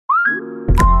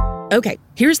Okay,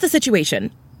 here's the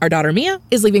situation. Our daughter Mia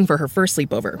is leaving for her first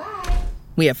sleepover.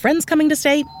 We have friends coming to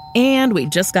stay, and we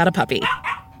just got a puppy.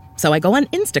 So I go on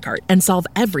Instacart and solve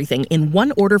everything in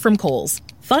one order from Kohl's.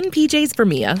 Fun PJs for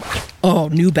Mia. Oh,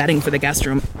 new bedding for the guest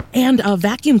room. And a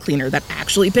vacuum cleaner that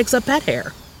actually picks up pet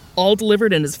hair. All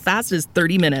delivered in as fast as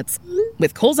 30 minutes.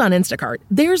 With Kohl's on Instacart,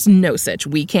 there's no such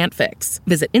we can't fix.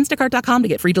 Visit instacart.com to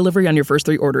get free delivery on your first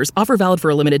 3 orders. Offer valid for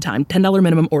a limited time. $10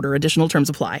 minimum order. Additional terms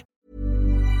apply.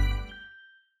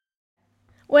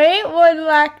 We would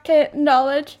like to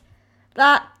acknowledge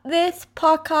that this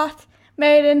podcast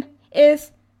meeting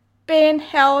is being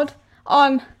held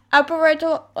on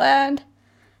Aboriginal land,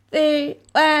 the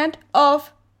land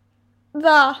of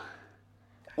the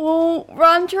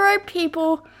Wurundjeri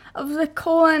people of the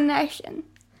Kulin Nation,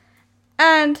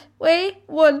 and we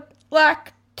would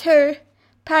like to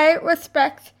pay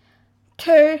respect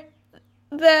to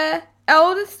their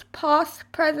elders past,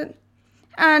 present,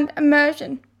 and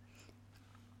emerging,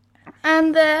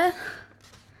 and their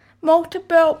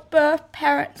multiple birth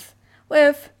parents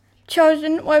with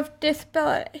children with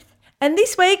disabilities. And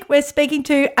this week we're speaking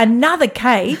to another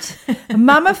Kate, a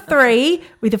mum of 3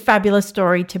 with a fabulous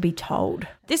story to be told.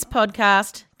 This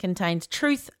podcast contains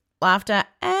truth, laughter,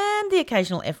 and the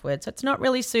occasional F word, so it's not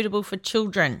really suitable for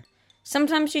children.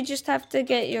 Sometimes you just have to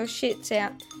get your shits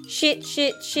out. Shit,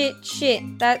 shit, shit,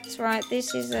 shit. That's right,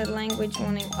 this is a language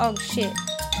warning. Oh, shit.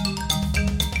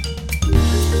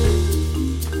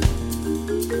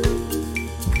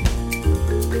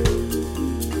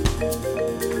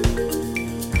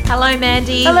 Hello,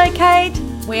 Mandy. Hello, Kate.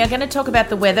 We are going to talk about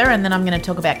the weather and then I'm going to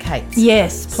talk about Kate's.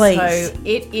 Yes, please. So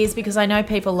it is, because I know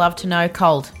people love to know,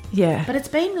 cold. Yeah. But it's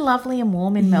been lovely and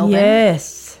warm in Melbourne.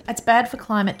 Yes. It's bad for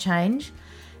climate change.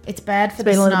 It's bad for It's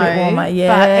been the a snow. little bit warmer, But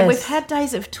yes. we've had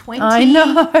days of 20. I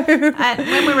know. And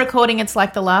when we're recording, it's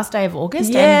like the last day of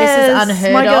August. Yes. And this is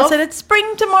unheard My girl of. said it's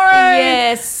spring tomorrow.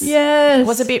 Yes. Yes. It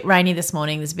was a bit rainy this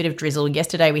morning. There's a bit of drizzle.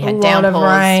 Yesterday we a had lot downpours. of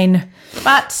rain.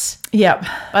 But Yep.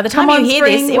 by the time Come you on, hear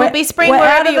spring. this, it will be spring we're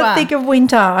wherever out of you the are. thick of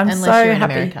winter. I'm Unless so you're in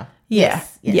happy. America. Yeah.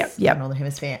 Yes. Yep. Northern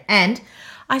Hemisphere. And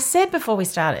I said before we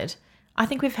started, I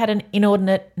think we've had an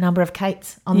inordinate number of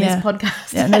Kates on Yeah. this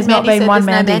podcast. Yeah, and there's not been said one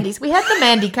there's no Mandy. Mandys. We had the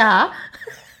Mandy car.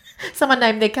 Someone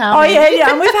named their car Oh, Mandy. yeah.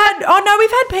 And we've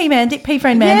had P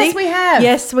friend Mandy. Yes, we have.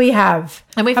 Yes, we have.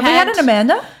 And we've have we had an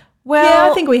Amanda? Well, Yeah,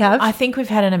 I think we have. I think we've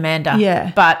had an Amanda.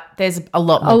 Yeah. But there's a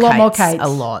lot more A lot Kates. more Kates. A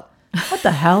lot. What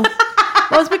the hell?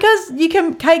 Well, it's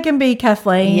because Kate can be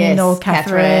Kathleen Yes, or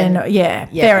Catherine. Catherine. Yeah,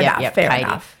 Yep, fair yep, enough. yep, Fair Katie.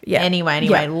 enough. Yeah. Anyway,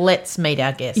 Yeah. let's meet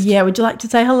our guest. Yeah, would you like to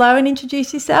say hello and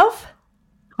introduce yourself?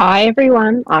 Hi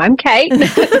everyone, I'm Kate.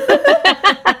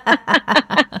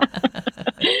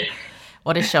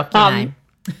 What a shock your name.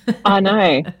 I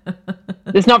know.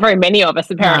 There's not very many of us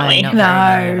apparently. No,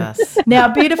 not very many of us. Now,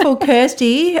 beautiful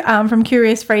Kirsty from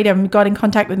Curious Freedom got in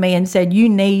contact with me and said, you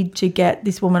need to get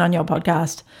this woman on your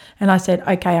podcast. And I said,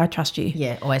 okay, I trust you.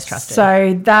 Yeah, always trusted.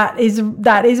 So that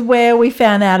is where we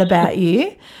found out about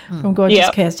you from gorgeous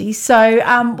Yep. Kirsty. So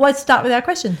let's start with our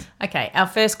questions. Okay, our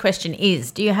first question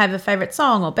is, do you have a favourite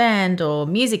song or band or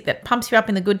music that pumps you up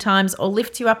in the good times or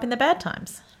lifts you up in the bad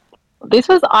times?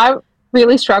 I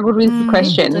really struggled with the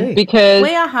question do. because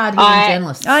We are hard-hitting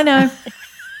journalists. I know.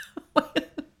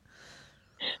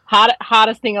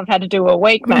 hardest thing I've had to do all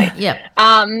week, mate. Yep.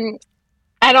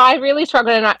 And I really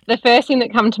struggled, and the first thing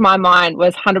that came to my mind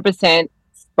was 100%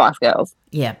 Spice Girls.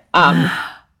 Yeah.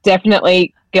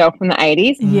 Definitely girl from the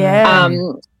 80s. Yeah.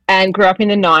 And grew up in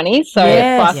the 90s, so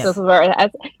Yes. Spice Girls was where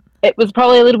it was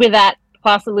probably a little bit of that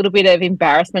plus a little bit of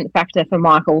embarrassment factor for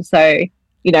Michael, so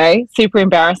super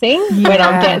embarrassing when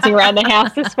I'm dancing around the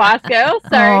house to Spice Girls.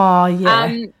 So, oh,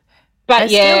 yeah. but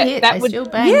They yeah, still hit. that They would still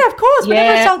bang. Yeah, of course.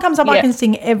 Whenever Yeah. a song comes up, I Yeah. can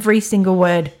sing every single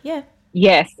word. Yeah.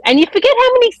 yes, and you forget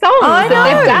how many songs I that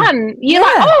they've know. done. You're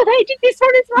like, Yeah. oh, they did this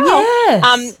one as well.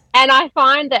 Yes. And I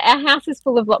find that our house is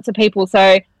full of lots of people, so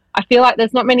I feel like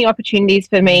there's not many opportunities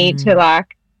for me to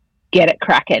get it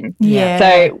cracking. Yeah.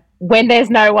 So when there's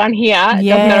no one here, it doesn't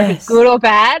matter if it's Yes. good or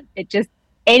bad. It just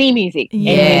any music. Any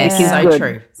Yes. music is So good.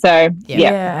 true. So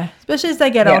Yeah. Especially as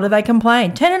they get Yeah. older, they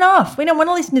complain. Turn it off. We don't want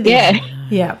to listen to this. Yeah.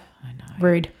 Yeah.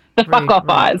 Rude. the fuck off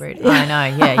eyes. Rude. I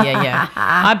know. Yeah.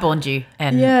 I borned you,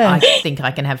 and Yeah. I think I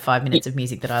can have 5 minutes of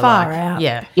music that I Far like. out.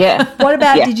 Yeah. Yeah. What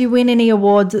about, Yeah. did you win any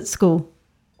awards at school?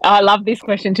 I love this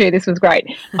question too. This was great.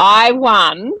 I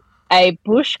won a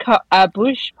Bush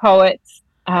Poets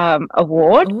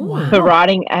award for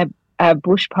writing a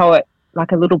bush poet,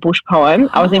 like a little bush poem.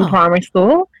 I was in primary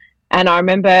school, and I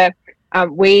remember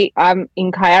we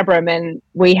in Kyabram, and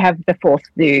we have the fourth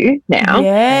zoo now.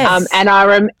 Yes. And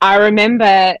I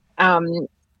remember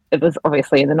it was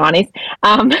obviously in the 90s.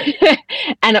 And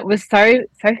it was so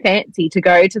fancy to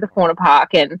go to the fauna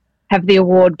park and have the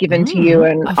award given to you.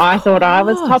 And I thought I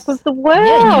was top of the world.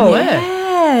 Yeah, you were.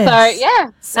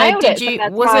 Yes. So, nailed it. So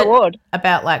that's my award.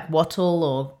 About like wattle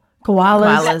or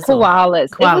Koalas.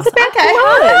 Koalas. It was about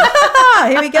koalas.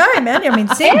 Here we go, man. I mean,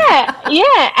 sing.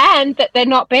 Yeah, and that they're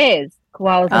not bears.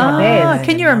 Koalas are not bears.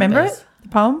 Can you remember it? The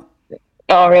poem?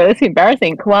 Oh, really? It's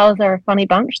embarrassing. Koalas are a funny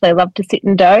bunch. They love to sit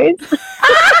and doze. She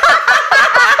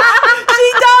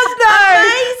does know.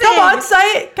 Amazing. Come on,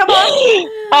 say it. Come on.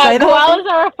 Koalas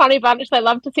are a funny bunch. They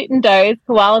love to sit and doze.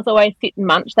 Koalas always sit and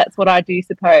munch. That's what I do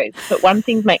suppose. But one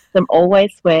thing makes them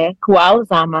always swear. Koalas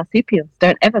are marsupials.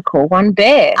 Don't ever call one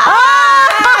bear.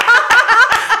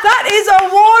 That is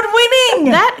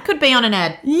award-winning. That could be on an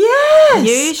ad. Yes.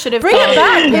 You should have Bring it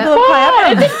back. Yeah. People will play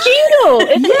up. It's a jingle.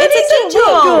 It's a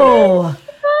jingle.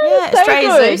 Yeah, so Australia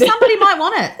good. Zoo. Somebody might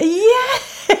want it. Yeah.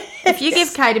 If you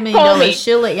give Kate $1 Call me. million,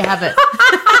 she'll let you have it.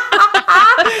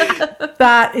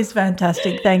 That is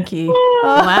fantastic. Thank you.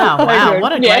 Wow.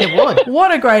 What a great award.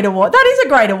 What a great award. That is a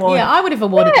great award. Yeah, I would have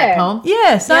awarded that poem.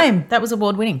 Yeah, same. Yep, that was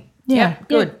award winning. Yeah.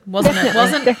 Good. Wasn't it?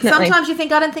 Wasn't definitely. Sometimes you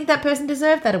think I don't think that person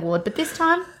deserved that award, but this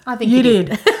time I think You did.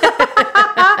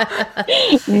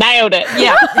 Nailed it.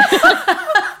 Yeah.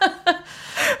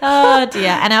 Oh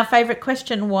dear. And our favourite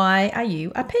question, why are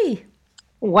you a P?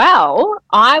 Well,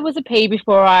 I was a P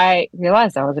before I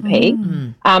realised I was a P.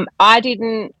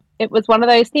 It was one of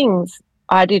those things.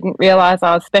 I didn't realise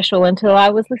I was special until I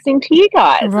was listening to you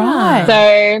guys. Right.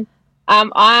 So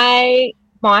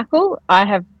Michael, I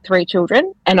have 3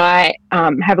 children and I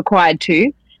have acquired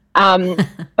 2.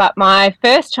 But my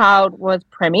first child was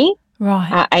Premi,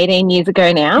 Right. 18 years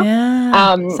ago now.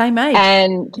 Yeah. Same age.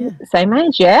 And same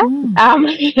age, yeah.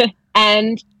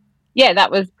 And yeah, that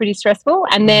was pretty stressful.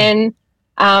 And then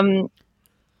 13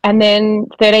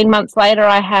 months later,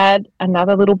 I had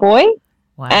another little boy.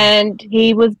 Wow. And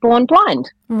he was born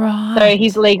blind. Right. So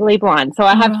he's legally blind. So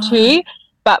I have 2,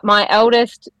 but my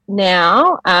eldest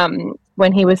now,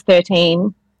 when he was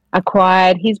 13,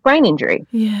 acquired his brain injury.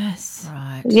 Yes.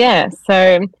 Right. Yeah.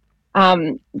 So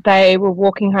they were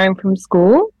walking home from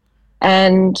school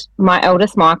and my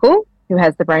eldest, Michael, who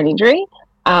has the brain injury,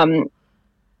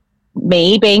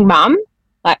 me being mum,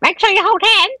 like, make sure you hold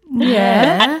hands.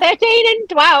 Yeah. At 13 and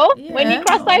 12 when you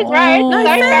cross those roads. Oh, So of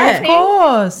embarrassing.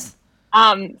 course.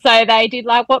 So they did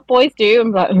like what boys do.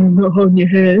 I'm like, I'm not holding your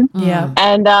hand. Yeah.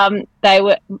 And they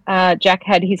were Jack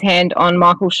had his hand on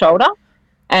Michael's shoulder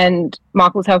and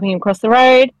Michael's helping him cross the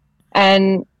road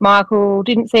and Michael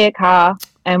didn't see a car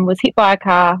and was hit by a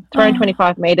car, thrown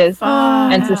 25 metres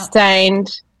and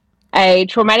sustained a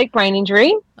traumatic brain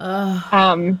injury.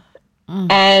 And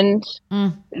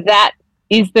that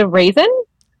is the reason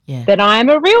that I am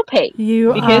a real P.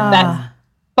 Because that's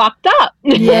fucked up.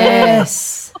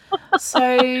 Yes.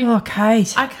 So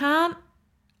Kate.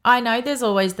 I know there's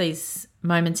always these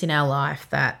moments in our life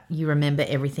that you remember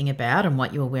everything about and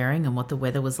what you were wearing and what the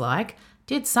weather was like.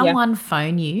 Did someone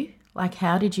phone you? Like,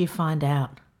 how did you find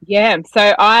out? Yeah,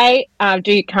 so I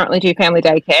currently do family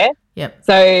daycare. Yep.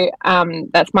 So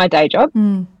that's my day job.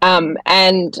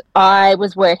 And I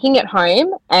was working at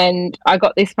home and I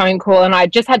got this phone call and I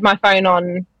just had my phone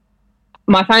on.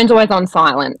 My phone's always on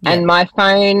silent and my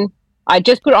phone, I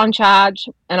just put it on charge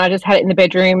and I just had it in the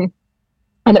bedroom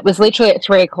and it was literally at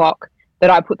 3:00 that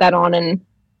I put that on and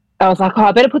I was like,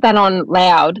 I better put that on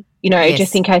loud,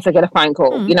 just in case I get a phone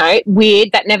call,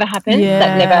 weird. That never happened.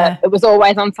 Yeah. It was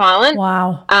always on silent.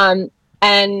 Wow.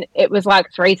 And it was like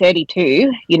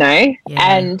 3:32,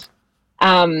 and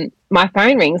my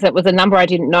phone rings. It was a number I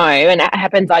didn't know and it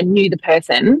happens I knew the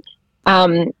person.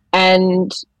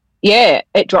 And yeah,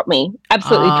 it dropped me.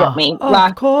 Absolutely dropped me. Oh,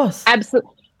 like, of course.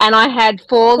 Absolutely. And I had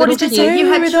 4 little kids. You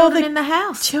had with all children the in the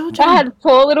house. Children. I had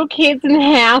 4 little kids in the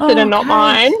house that are not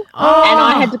mine. And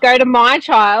I had to go to my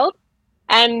child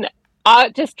and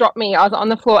it just dropped me. I was on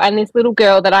the floor and this little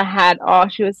girl that I had,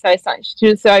 she was so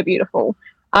beautiful.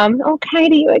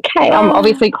 Katie, you okay? I'm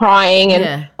obviously crying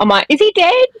and I'm like, is he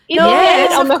dead? Is he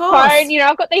dead? On the phone,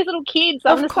 I've got these little kids.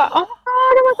 I'm just like, oh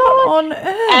my God. On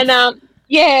earth. And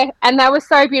and they were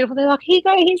so beautiful. They're like, here you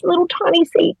go, here's a little tiny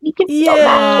seat. You can stop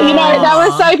that. They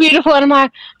were so beautiful. And I'm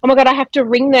like, oh my God, I have to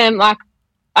ring them. Like,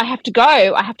 I have to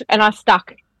go. And I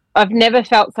stuck. I've never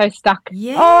felt so stuck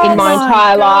in my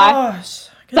entire life.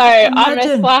 So I'm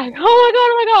just like,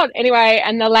 oh my God. Anyway,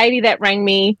 and the lady that rang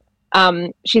me,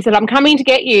 she said, I'm coming to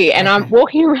get you. And I'm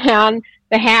walking around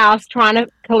the house trying to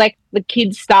collect the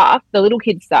kids' stuff, the little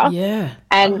kids' stuff. Yeah.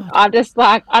 And I'm just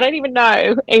like, I don't even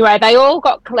know. Anyway, they all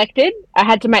got collected. I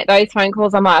had to make those phone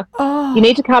calls. I'm like, you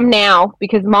need to come now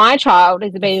because my child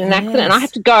has been in an accident and I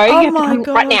have to go. You have to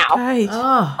come right now. Kate.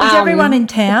 Oh. Was everyone in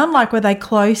town? Like, were they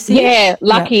close? Yeah,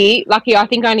 lucky. I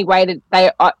think I only waited.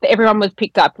 Everyone was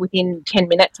picked up within 10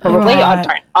 minutes probably.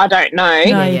 Right. I don't know.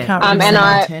 No, you can't.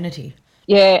 and eternity.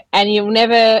 Yeah, and you'll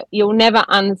never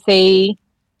unsee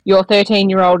your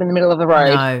 13-year-old in the middle of the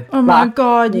road. No. Oh my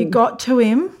God, you got to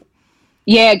him?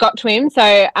 Yeah, got to him. So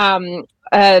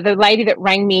the lady that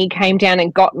rang me came down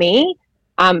and got me.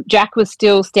 Jack was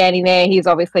still standing there. He's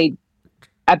obviously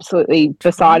absolutely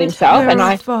beside himself.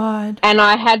 Terrified. And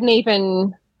I hadn't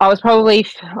even, I was probably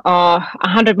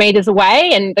 100 metres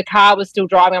away and the car was still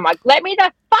driving. I'm like, let me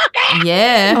the fuck out.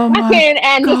 Yeah. Oh my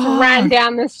and God. just ran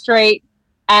down the street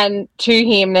and to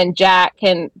him and Jack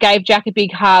and gave Jack a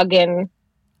big hug and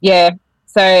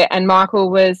and Michael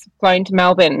was flown to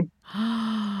Melbourne.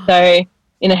 So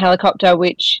in a helicopter,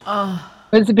 which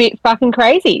was a bit fucking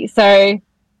crazy. So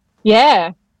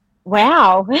yeah.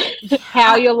 Wow.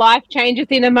 How your life changes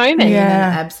in a moment. In Yeah.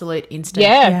 an absolute instant.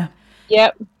 Yeah.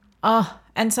 Yep. Oh,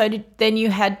 and so then you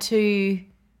had to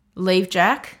leave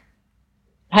Jack?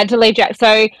 Had to leave Jack.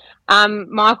 So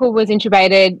Michael was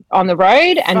intubated on the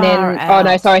road and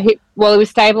he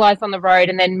was stabilised on the road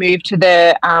and then moved to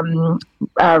the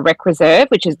rec reserve,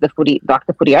 which is the footy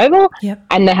oval. Yep.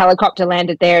 And the helicopter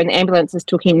landed there and the ambulances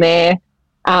took him there.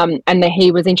 And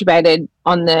he was intubated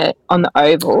on the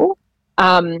oval.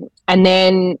 And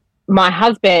then my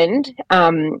husband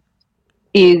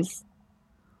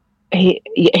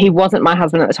he wasn't my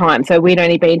husband at the time, so we'd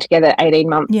only been together 18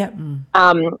 months. Yep.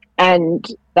 And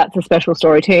that's a special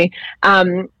story too.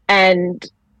 And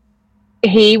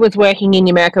he was working in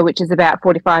America, which is about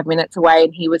 45 minutes away,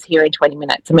 and he was here in 20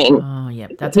 minutes. I mean,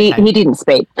 that's okay. He didn't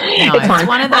speak. No, it's fine. It's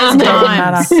one of those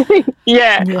times.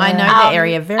 Yeah. I know the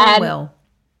area very well.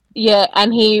 Yeah,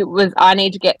 and I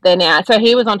need to get there now. So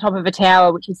he was on top of a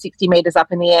tower, which is 60 metres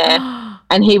up in the air,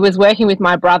 and he was working with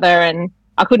my brother, and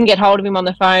I couldn't get hold of him on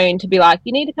the phone to be like,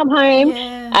 you need to come home.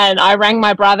 Yeah. And I rang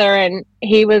my brother, and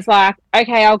he was like,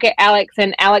 okay, I'll get Alex.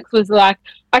 And Alex was like,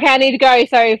 okay, I need to go.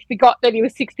 So he forgot that he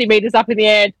was 60 metres up in the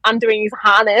air, undoing his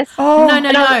harness. Oh,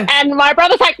 No. And my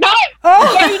brother's like, no,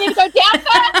 you need to go down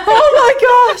first. Oh my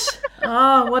gosh.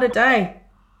 Oh, what a day.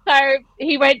 So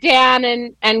he went down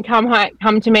and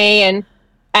come to me,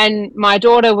 and my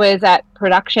daughter was at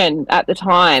production at the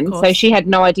time, so she had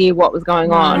no idea what was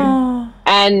going on. Oh.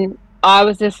 And I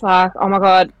was just like, oh my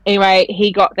God. Anyway,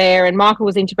 he got there and Michael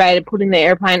was intubated, put in the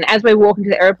airplane. As we walk into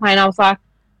the airplane, I was like,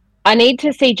 I need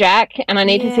to see Jack and I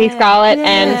need to see Scarlett.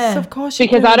 Yes, of course you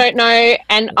because do. I don't know.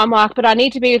 And I'm like, but I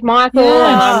need to be with Michael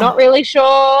and I'm not really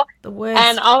sure. The worst.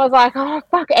 And I was like, oh,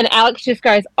 fuck. And Alex just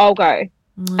goes, I'll go.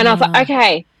 And I was like,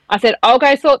 okay. I said, I'll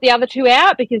go sort the other two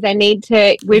out because they need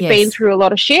to, we've been through a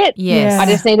lot of shit. Yes. I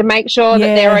just need to make sure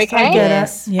that they're okay. I get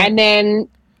Yes. it. Yeah. And then,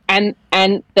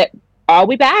 and that I'll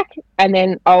be back and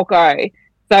then I'll go.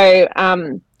 So,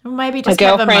 maybe just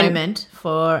have a moment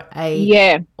for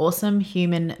a awesome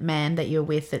human man that you're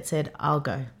with that said, I'll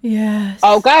go. Yes.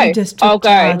 I'll go. He just took I'll go.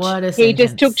 charge. What a He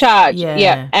just took charge.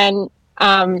 Yeah. And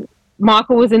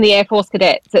Michael was in the Air Force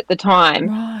Cadets at the time.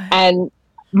 Right. And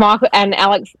Michael and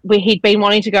Alex, he'd been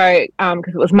wanting to go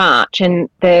because it was March and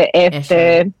the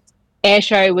air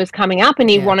show was coming up, and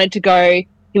he wanted to go.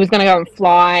 He was going to go and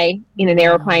fly in an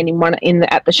aeroplane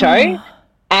at the show.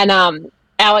 And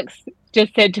Alex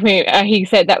just said to me, he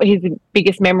said that his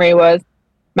biggest memory was,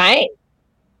 mate,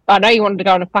 I know you wanted to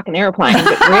go on a fucking aeroplane,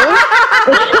 but really?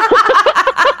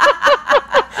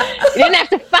 You didn't have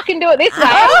to fucking do it this way,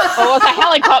 or it's a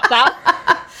helicopter.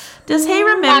 Does he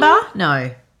remember?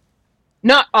 No.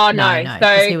 No, no.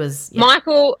 So he was,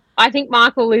 Michael, I think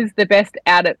Michael is the best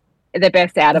out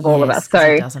of all of us.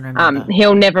 So he doesn't remember.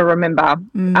 He'll never remember.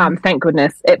 Thank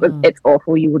goodness. It's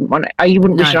awful. You wouldn't want it. You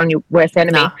wouldn't wish it on your worst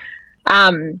enemy. No.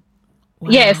 Wow.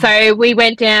 Yeah. So we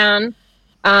went down,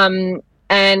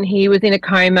 and he was in a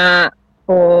coma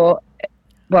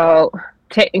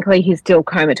technically he's still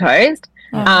comatose,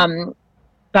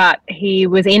 but he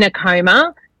was in a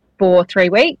coma for 3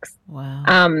 weeks.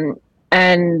 Wow.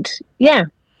 And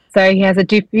so he has a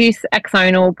diffuse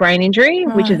axonal brain injury,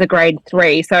 which is a grade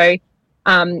 3. So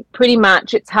pretty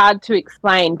much it's hard to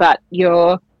explain, but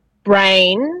your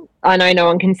brain, I know no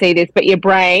one can see this, but your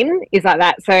brain is like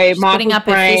that. So She's putting up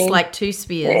a fist like two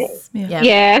spears.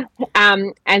 Yeah.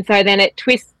 And so then it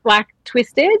twisted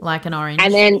like an orange.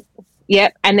 and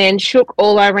then shook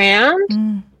all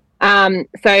around.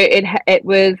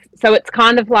 It's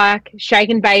kind of like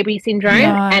shaken baby syndrome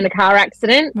and a car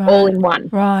accident all in one.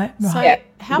 Right. So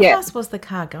how fast was the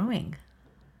car going?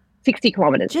 60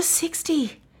 kilometres. Just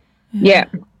 60? Yeah.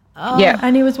 Oh. Yeah.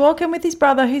 And he was walking with his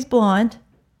brother who's blind.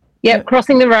 Yep,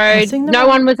 crossing the road. No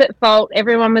one was at fault.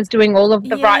 Everyone was doing all of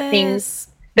the right things.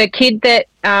 The kid that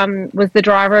was the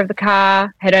driver of the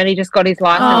car had only just got his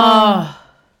license. Oh.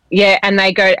 Yeah, and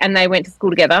they went to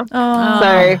school together. Oh,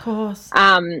 so, of course.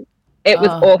 It was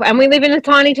awful. And we live in a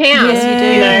tiny town. Yes,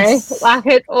 you know? Like,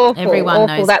 it's awful. Everyone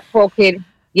knows. That poor kid.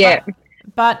 Yeah.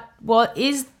 But what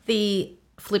is the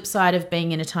flip side of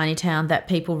being in a tiny town that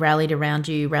people rallied around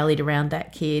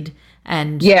that kid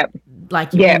and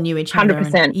like you all knew each other?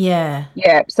 100%. Yeah.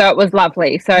 So it was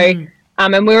lovely. So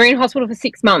and we were in hospital for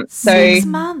 6 months. So 6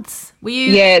 months. Were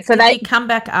you did you come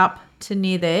back up to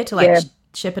near there to like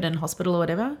Shepparton Hospital or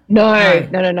whatever?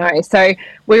 No. So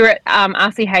we were at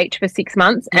RCH for 6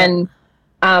 months and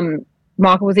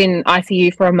Michael was in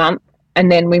ICU for a month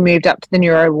and then we moved up to the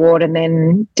neuro ward and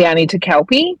then down into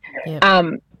Kelpie. Yep.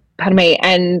 Pardon me.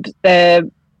 And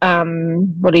the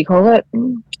what do you call it?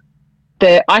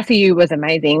 The ICU was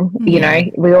amazing. You know,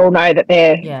 we all know that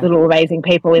they're little amazing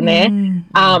people in there.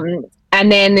 And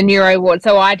then the neuro ward.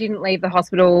 So I didn't leave the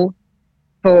hospital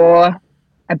for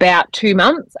about 2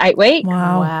 months, 8 weeks.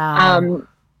 Wow.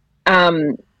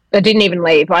 I didn't even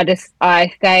leave. I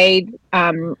stayed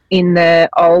in the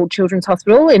old children's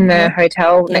hospital in the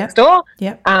hotel next door.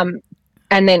 Yep.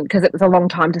 And then because it was a long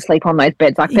time to sleep on those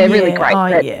beds, like they're really great. Oh,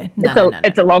 but yeah.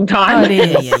 It's a long time. Oh, it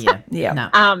is. Yeah. No.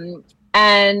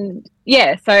 And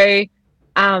so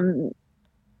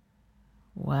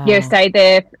Wow. yeah, was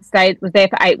there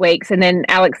for 8 weeks, and then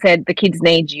Alex said the kids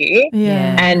need you.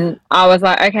 Yeah. And I was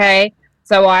like, okay.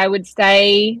 So I would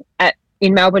stay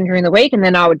in Melbourne during the week, and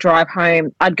then I would drive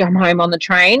home. I'd come home on the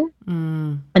train,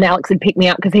 and Alex would pick me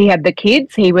up because he had the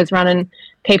kids. He was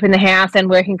keeping the house and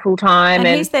working full time.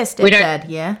 And he's their stepdad,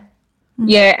 yeah?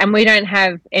 Yeah, and we don't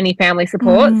have any family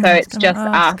support, so it's just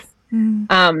us.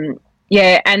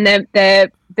 Yeah, and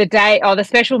the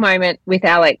special moment with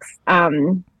Alex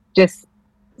just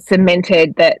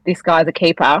cemented that this guy's a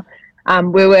keeper.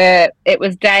 It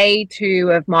was day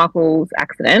 2 of Michael's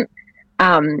accident,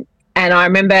 and I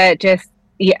remember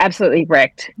you're absolutely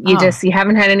wrecked. You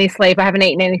haven't had any sleep. I haven't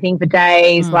eaten anything for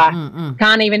days.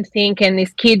 Can't even think. And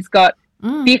this kid's got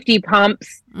 50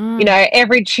 pumps, you know,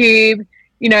 every tube,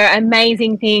 you know,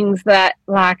 amazing things that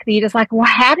like, you're just like, well,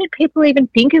 how did people even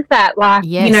think of that? Like,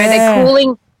 you know, they're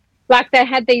cooling, like they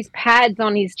had these pads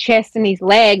on his chest and his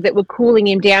leg that were cooling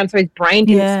him down so his brain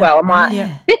didn't swell. I'm like,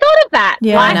 they thought of that.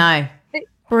 Yeah, like, I know.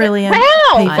 Brilliant.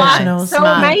 Wow. Professionals. So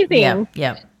amazing.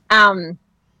 Yeah.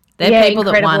 They're people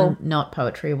incredible. that won not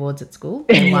poetry awards at school.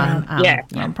 They won they're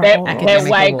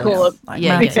way cooler.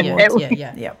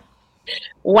 Yeah.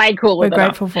 Way cooler. We're than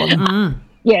grateful us. for them.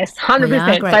 Yes,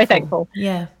 100%. So thankful.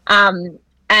 Yeah. And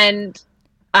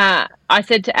I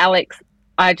said to Alex,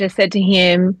 I just said to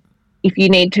him, if you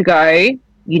need to go,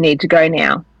 you need to go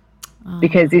now,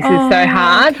 because this is so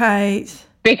hard. Kate.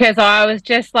 Because I was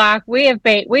just like, we have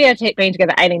been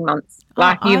together 18 months.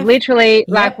 Like you've literally,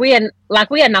 like we are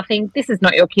nothing. This is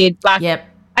not your kid. Like,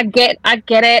 I get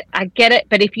it.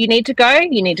 But if you need to go,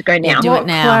 you need to go now. Do it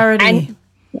now. Clarity.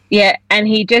 And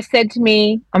he just said to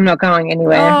me, I'm not going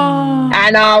anywhere. Oh.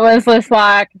 And I was just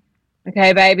like,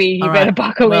 okay, baby, you better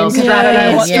buckle in because I don't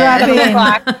know what strap to look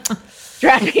like.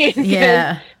 Strap in.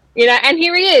 Yeah. You know, and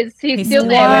here he is. He's still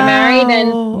there. We're married.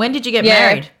 And when did you get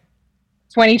married?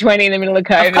 2020 in the middle of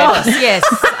COVID. Of course, yes.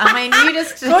 I mean, you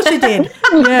just... Of course you did.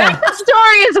 Yeah. That's the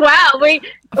story as well. We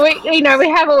you know, we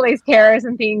have all these carers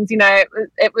and things, you know.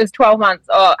 It was 12 months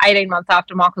or 18 months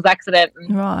after Michael's accident.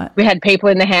 And we had people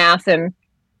in the house and,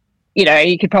 you know,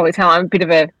 you could probably tell I'm a bit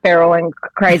of a feral and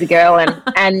crazy girl. And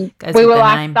we were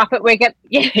like, stop it. We're going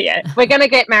to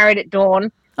get married at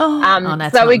dawn.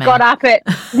 So we got up at...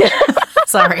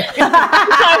 Sorry.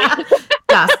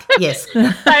 Dusk, yes.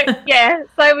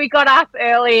 So we got up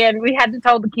early and we hadn't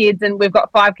told the kids, and we've got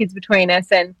 5 kids between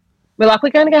us, and we're like,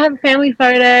 we're going to go have a family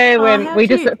photo, and we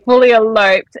just fully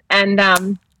eloped, and off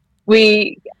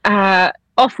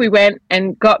we went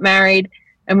and got married,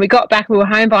 and we got back, we were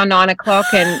home by 9 o'clock,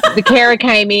 and the carer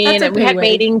came in and we had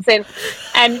meetings and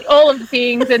all of the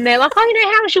things, and they're like, oh, you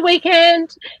know, how was your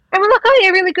weekend? And we're like, oh, yeah,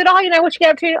 really good. Oh, you know, what you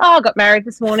get up to? Oh, I got married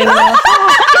this morning.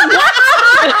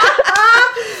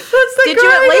 Did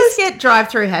you at least get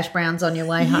drive-through hash browns on your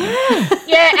way home?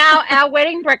 Yeah, our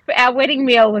wedding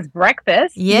meal was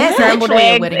breakfast. Yes, scrambled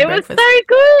eggs. It was so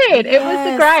good.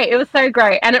 Yes. It was so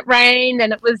great. And it rained,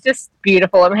 and it was just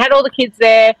beautiful. And we had all the kids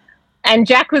there. And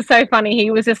Jack was so funny. He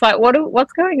was just like,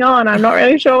 what's going on? I'm not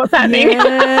really sure what's happening.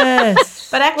 Yes.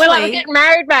 But actually, We're getting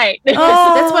married, mate.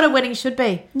 Oh. that's what a wedding should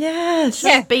be. Yes.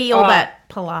 Yeah. Be all that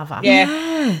palaver. Yeah.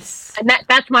 Yes. And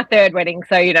that's my third wedding.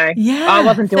 So, Yeah. I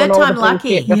wasn't doing Third all time the lucky.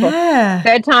 bullshit before. Yeah.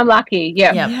 Third time lucky.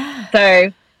 Yeah. Yep. Yeah.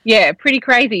 So, yeah, pretty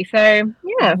crazy. So,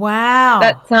 yeah. Wow.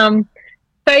 That's so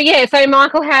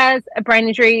Michael has a brain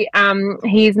injury.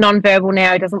 He's non-verbal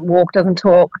now. He doesn't walk, doesn't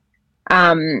talk.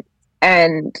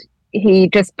 And he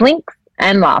just blinks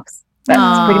and laughs.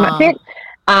 That's pretty much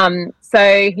it.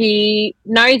 So he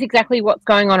knows exactly what's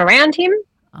going on around him.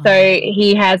 So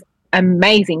he has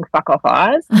amazing fuck off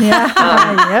eyes. Yeah.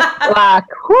 Yep. Like,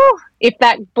 whew, if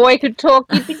that boy could talk,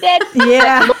 you'd be dead.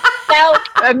 Yeah.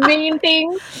 A million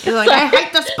things. You're like, I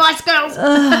hate the Spice Girls.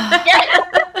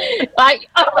 Like,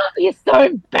 oh, you're so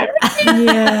embarrassing.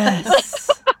 Yes.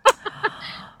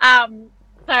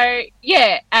 So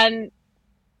yeah, and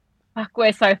fuck,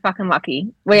 we're so fucking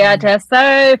lucky. We are just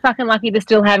so fucking lucky to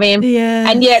still have him. Yes.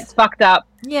 And yeah, it's fucked up.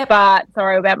 Yep. But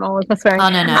sorry about my swearing. Oh,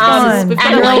 no. We've got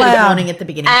and- a You're allowed. warning at the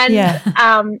beginning. And Yeah.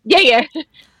 yeah.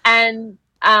 And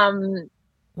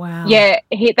Wow. yeah,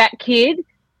 that kid,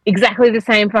 exactly the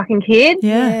same fucking kid.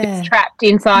 Yeah. It's trapped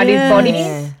inside his body.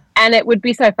 Yeah. And it would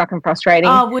be so fucking frustrating.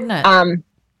 Oh, wouldn't it?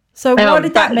 So what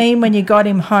did that but- mean when you got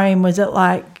him home? Was it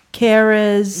like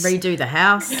carers, Redo the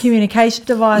house. communication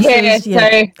devices,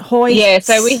 hoists,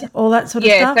 so we all that sort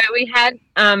of stuff? so we had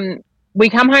we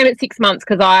come home at 6 months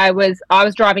because I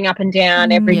was driving up and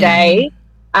down every day,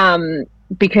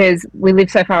 because we live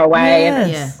so far away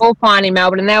and Yes. it's all fine in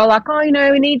Melbourne, and they were like, oh,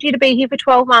 we need you to be here for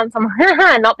 12 months. I'm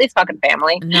like, not this fucking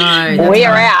family. No. that's We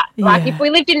are right. out. Like, Yeah. if we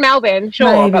lived in Melbourne,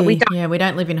 sure, but we Maybe. don't. Yeah, we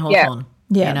don't live in Hawthorne.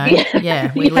 Yeah. You know?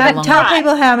 Yeah. We live a long Tell way.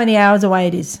 people how many hours away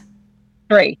it is.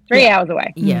 Three hours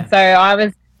away. Yeah. So I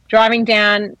was driving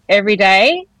down every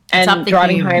day It's up and the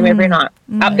driving Hume. home every night.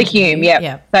 Up the Hume, yeah.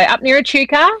 Yep. So up near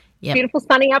Echuca, Yep. beautiful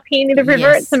sunny up here near the river.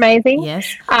 Yes. It's amazing.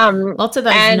 Yes. Um, Lots of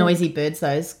those and- noisy birds,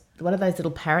 what are those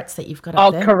little parrots that you've got Oh,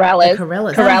 up there? corellas. The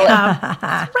corellas. Corellas.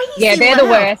 Crazy. Yeah, they're the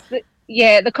Wow. worst.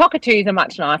 Yeah, the cockatoos are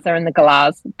much nicer and the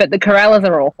galahs, but the corellas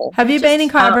are awful. Have you been in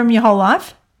Kyabram your whole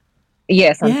life?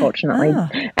 Yes, Yeah. unfortunately. Ah.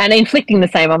 And inflicting the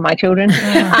same on my children.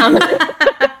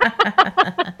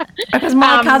 Because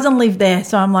my cousin lived there,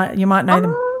 so I'm like, you might know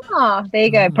them. Oh, there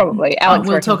you go, probably. Alex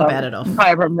we'll reckons talk about it off.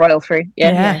 Kyabram Royal through.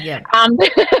 Yeah. Yeah.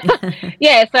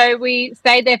 Yeah, so we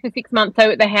stayed there for 6 months.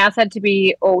 So the house had to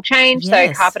be all changed.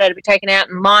 Yes. So carpet had to be taken out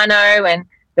and lino, and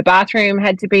the bathroom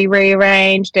had to be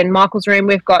rearranged. And Michael's room,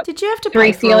 we've got Did you have to three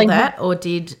pay for all ceiling- that, or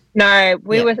did? no.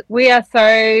 We are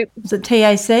so Was it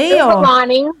TAC silver or?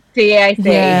 lining DAC.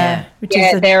 Yeah. Which Yeah,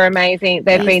 is the, they're amazing.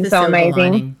 They've It is been the so silver amazing.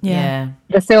 lining. Yeah. Yeah.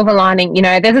 The silver lining,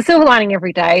 there's a silver lining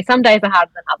every day. Some days are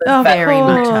harder than others. Oh, but Very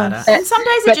much course. harder. And some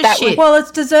days but are just that was- shit. well,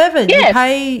 it's deserved.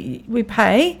 Yes. We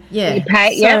pay. Yeah. you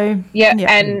pay, So, yeah,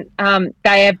 yeah. and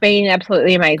they have been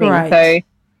absolutely amazing. Great.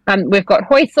 So we've got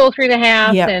hoists all through the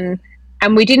house, Yep.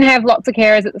 and we didn't have lots of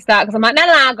carers at the start because I'm like, no,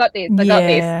 I got this, I got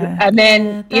this, Yeah. and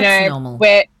then that's normal.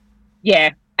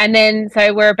 and then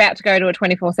so we're about to go to a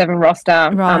 24/7 roster.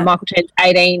 Right. Michael turns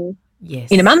 18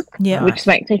 Yes. in a month, Yeah. which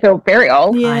makes me feel very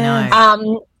old. Yeah. I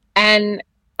know. And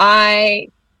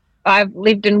I've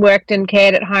lived and worked and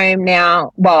cared at home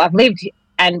now. Well, I've lived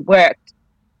and worked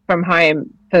from home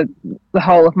for the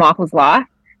whole of Michael's life.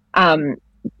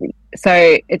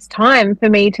 So it's time for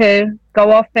me to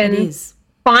go off It and is.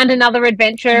 find another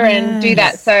adventure and do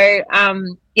that. Yes.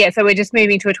 So, so we're just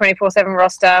moving to a 24/7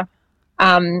 roster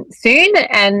soon.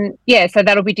 And so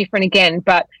that'll be different again.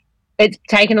 But it's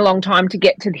taken a long time to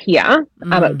get to here.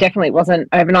 It definitely wasn't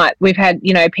overnight. We've had,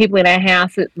 people in our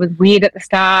house. It was weird at the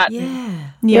start. Yeah.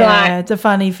 Yeah, like- it's a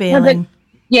funny feeling.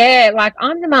 Yeah, like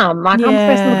I'm the mum. Like I'm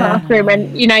supposed to look Yeah. after him.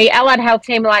 And, your allied health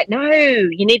team are like, no,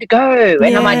 you need to go.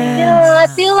 And I'm like, no, I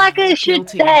feel like I should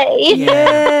Guilty. stay.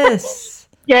 Yes.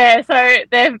 Yeah, so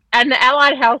and the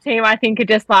allied health team, I think, are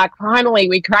just like, finally,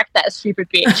 we cracked that stupid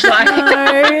bitch. Like,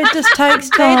 No, it just takes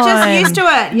They're time. just used to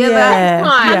it. You're Yeah. the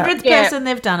Yeah. 100th Yeah. person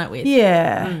they've done it with.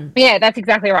 Yeah. yeah, that's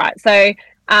exactly right. So,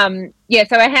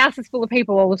 so our house is full of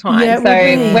people all the time. Yeah, it so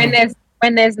would be.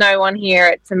 when there's no one here,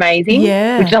 it's amazing.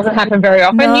 Yeah. Which doesn't happen very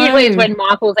often. No. Usually it's when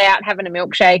Michael's out having a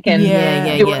milkshake and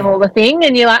Yeah. doing all the thing,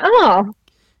 and you're like, oh.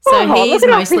 So oh, he's look at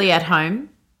all mostly at home.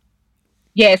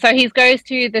 Yeah, so he goes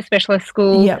to the specialist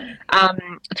school Yep.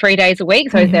 3 days a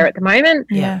week, so he's there at the moment.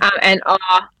 Yeah. And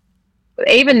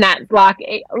even that, like,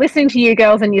 listening to you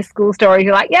girls and your school stories,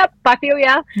 you're like, yep, I feel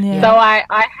ya. Yeah. So I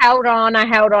held on at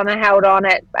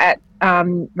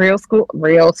real school.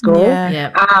 Yeah.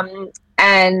 Yeah.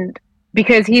 And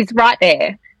because he's right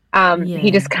there, he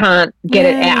just can't get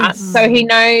it out. Yes. So he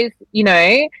knows,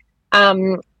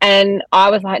 And I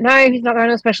was like, no, he's not going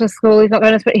to a specialist school. He's not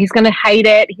going to. He's going to hate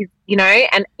it. He's,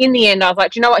 And in the end, I was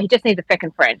like, do you know what? He just needs a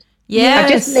fucking friend. Yes. I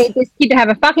just need this kid to have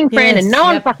a fucking friend, and no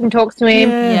one fucking talks to him.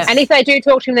 Yes. And if they do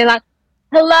talk to him, they're like,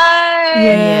 hello.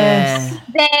 Yes.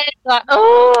 They're like,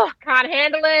 oh, can't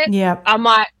handle it. Yep. I'm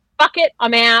like, fuck it,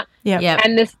 I'm out. Yep. Yep.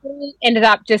 And the school ended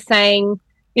up just saying,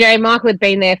 Michael had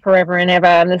been there forever and ever,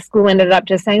 and the school ended up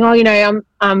just saying,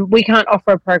 we can't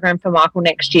offer a program for Michael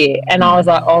next year. And I was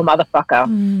like, oh,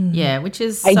 motherfucker. Yeah, which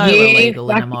is Are so you illegal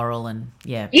and like- immoral and,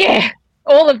 yeah. Yeah,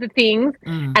 all of the things.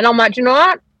 Mm. And I'm like, do you know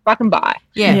what? Fucking bye.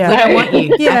 Yeah, Yeah. we don't want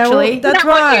you, Yeah, actually. well, that's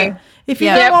Don't want right. you. If you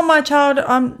Yeah. don't want my child,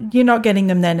 you're not getting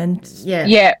them then, and yeah.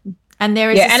 Yeah. And there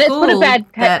is Yeah, a and it's put a school bad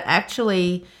that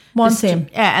actually wants him.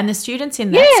 Yeah, and the students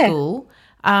in that Yeah. school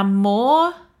are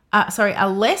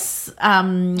less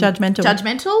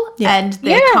Judgmental. Yeah. and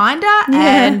they're Yeah. kinder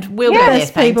Yeah. and will Yeah. go there,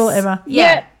 Best people thanks. ever.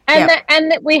 Yeah.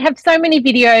 And we have so many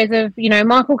videos of,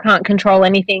 Michael can't control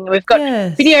anything. We've got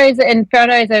Yes. videos and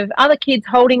photos of other kids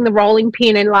holding the rolling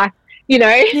pin and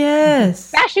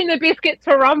Yes. bashing the biscuits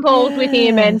for rumbles with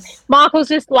him, and Yes. Michael's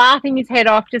just laughing his head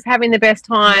off, just having the best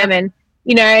time, and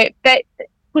that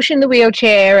pushing the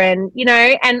wheelchair, and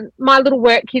and my little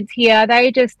work kids here, they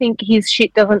just think his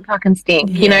shit doesn't fucking stink.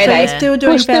 So They you're still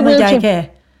doing push the family wheelchair.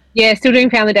 daycare. still doing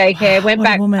family daycare. Went What a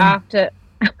back woman. after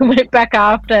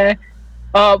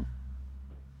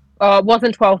it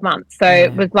wasn't 12 months, so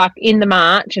it was like in the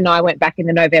March, and I went back in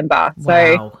the November.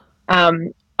 Wow.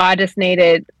 So I just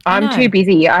needed. I'm know. too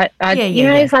busy.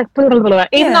 It's like blah, blah, blah, blah.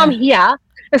 Even though I'm here,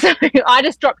 so I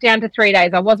just dropped down to 3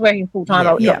 days. I was working full time.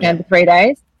 I dropped down to 3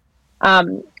 days.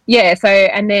 So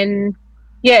and then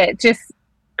just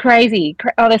crazy.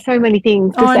 There's so many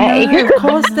things to say. No, of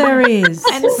course there is.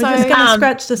 And We're so, just going to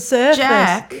scratch the surface.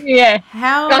 Jack, Yeah.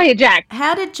 how Go ahead, Jack.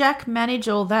 how did Jack manage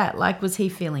all that? Like, was he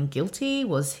feeling guilty?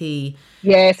 Was he?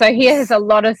 Yeah. So he has a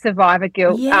lot of survivor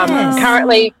guilt. Yes.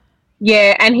 Currently.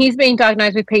 Yeah, and he's being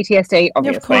diagnosed with PTSD.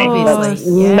 Obviously, course.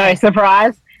 Yeah. No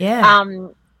surprise. Yeah.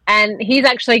 And he's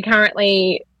actually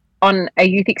currently on a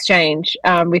youth exchange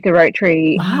with the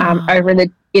Rotary over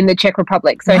in the Czech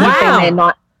Republic. So he's been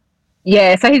there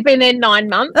so he's been there 9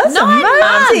 months. That's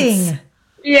 9 amazing.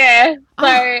 Yeah. So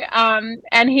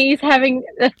and he's having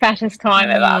the fattest time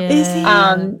ever. Is he?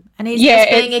 And he's yeah, just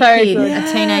being a it's so kid, good.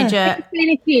 a teenager. He's been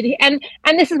a kid,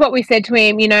 and this is what we said to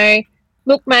him.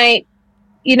 Look, mate.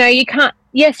 You can't.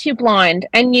 Yes, you're blind,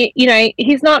 and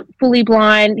he's not fully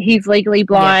blind. He's legally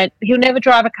blind. He'll never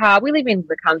drive a car. We live in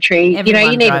the country. Everyone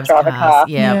you need to drives drive a cars. car.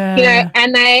 Yeah.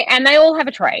 And they all have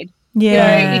a trade.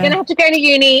 Yeah. You're gonna have to go to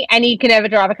uni, and you can never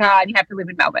drive a car, and you have to live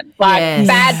in Melbourne. Like Yes.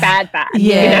 bad.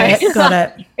 Yeah, got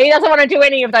it. He doesn't want to do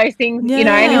any of those things. Yeah. And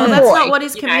Well, he's a that's boy, not what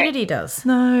his community does.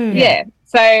 No. Yeah.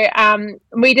 So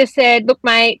we just said, look,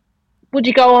 mate, would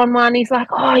you go on one? He's like,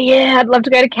 oh, yeah, I'd love to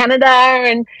go to Canada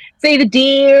and see the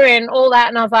deer and all that.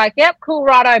 And I was like, yep, cool,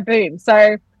 righto, boom.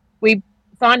 So we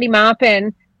signed him up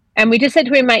and we just said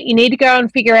to him, mate, you need to go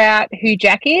and figure out who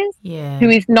Jack is, Yeah. who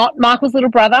is not Michael's little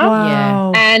brother.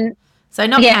 Wow. And So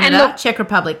not Yeah, and Canada, look- Czech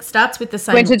Republic. Starts with the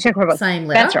same, went to the Czech Republic. same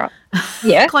letter. That's right.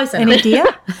 Yeah. Close Any enough. deer?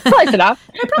 Close enough.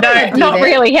 No, deer not there.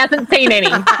 really. He hasn't seen any.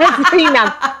 Hasn't seen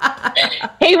none.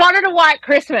 He wanted a white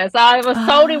Christmas. I was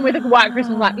sold him with a white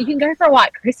Christmas. Like, you can go for a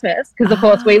white Christmas because, of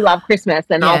course, we love Christmas.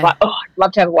 And I was Yeah. like, oh, I'd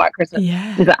love to have a white Christmas.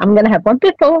 Yeah. He's like, I'm going to have one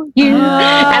before you. And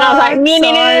I was like, no,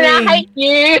 I sorry. hate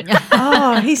you.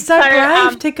 Oh, he's so So,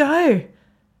 brave to go.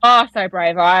 Oh, so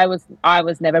brave. I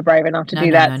was never brave enough to No, do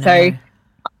no, that.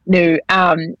 no,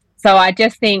 no. So I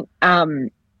just think,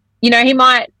 he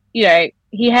might,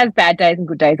 he has bad days and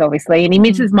good days, obviously, and he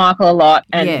misses Michael a lot.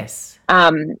 And, Yes.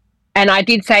 and I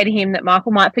did say to him that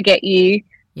Michael might forget you,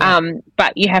 Yeah.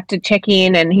 but you have to check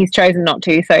in, and he's chosen not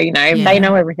to. So, they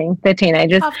know everything. They're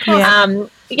teenagers. Of course.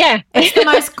 Yeah. It's the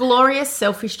most glorious,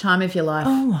 selfish time of your life.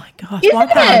 Oh, my gosh. Isn't Why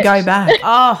can't I it? go back?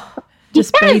 Oh,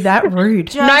 Just be that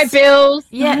rude. No just- bills.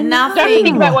 yeah, No. nothing. Don't you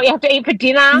think about what you have to eat for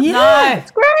dinner. Yeah.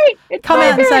 It's great. It's Come so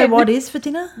out and say, good. what is for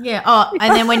dinner? Yeah. Oh,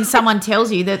 and then when someone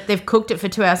tells you that they've cooked it for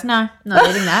 2 hours, no, not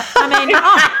eating that. I mean,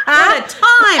 what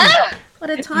a time! What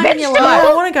a time in your Oh, life.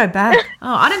 I want to go back.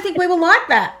 Oh, I don't think we were like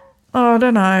that. Oh, I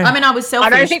don't know. I mean, I was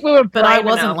selfish. I don't think we were but I brave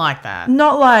wasn't enough. like that.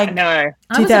 Not like No.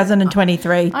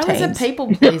 2023 I was a teens.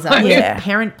 people pleaser. I was Yeah. a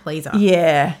parent pleaser.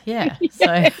 Yeah. Yeah.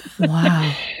 So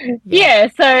Wow. Yeah.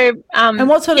 So, And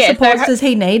what sort of supports does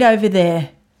he need over there?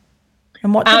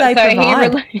 And what do they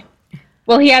provide?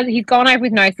 He's gone over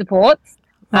with no supports.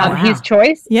 wow. His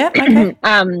choice. Yeah, okay.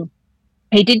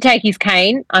 He did take his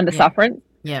cane under sufferance.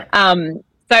 yeah.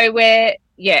 So we're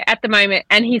at the moment,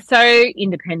 and he's so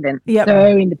independent. Yep. So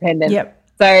independent. Yep.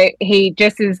 So he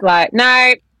just is like,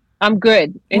 no, I'm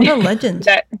good. What a legend.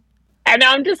 That- And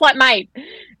I'm just like, mate,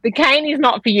 the cane is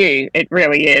not for you. It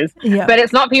really is. Yeah. But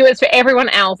it's not for you. It's for everyone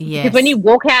else. Yes. Because when you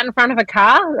walk out in front of a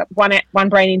car, one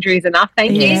brain injury is enough,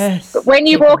 thank Yes. you. But when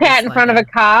you People walk out in dislike front of a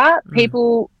it. car,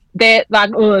 people, they're like,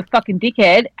 oh, fucking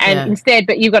dickhead. And Yeah. instead,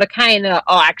 but you've got a cane, they're like,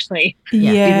 oh, actually,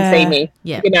 Yeah. didn't see me.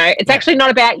 Yeah. You know, it's actually not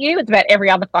about you. It's about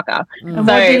every other fucker. And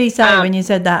what did he say when you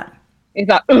said that? He's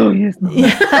like, oh, yes,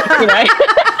 you know.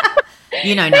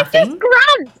 You know Just nothing.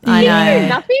 grunt. I You know.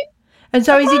 nothing. And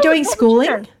so is he doing What schooling?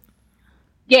 was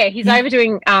Yeah, he's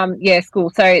overdoing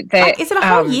school. So Like, is it a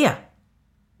whole year?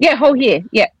 Yeah, whole year.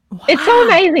 Yeah. It's so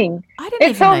amazing. I didn't It's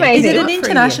even so know. amazing. Is it Good an for you.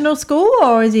 international school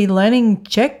or is he learning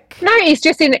Czech? No, he's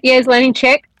just he's learning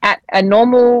Czech at a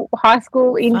normal high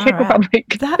school in Far Czech out. Republic.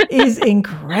 That is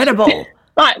incredible.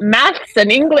 Like maths and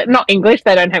English, not English,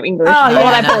 they don't have English. Oh, yeah,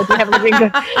 Well, they no. probably do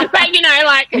have English. But, you know,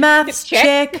 like Maths,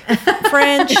 Czech. Czech,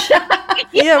 French.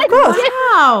 Yeah, of course.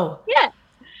 Wow. Yeah.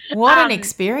 What an Um,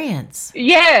 experience.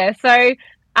 Yeah. So,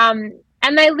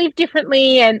 and they live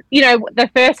differently. And, you know, the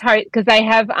first host, because they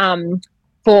have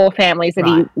 4 families that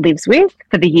Right. he lives with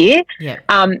for the year. Yeah.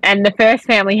 And the first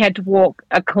family had to walk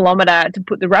a kilometre to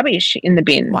put the rubbish in the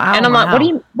bin. Wow, and I'm like,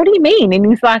 wow. what do you mean? And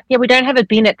he's like, yeah, we don't have a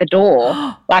bin at the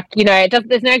door. Like, you know,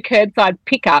 there's no curbside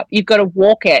pickup. You've got to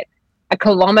walk it a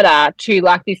kilometre to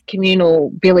like this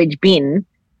communal village bin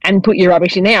and put your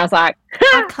rubbish in there. I was like,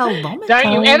 A kilometre.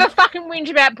 don't you ever fucking whinge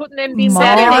about putting them bins My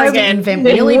out Saturdays ever to again. invent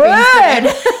Good really big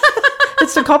word.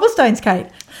 It's the cobblestones, Kate.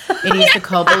 It is the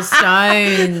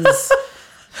cobblestones.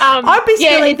 I'd be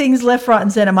yeah, stealing things left, right,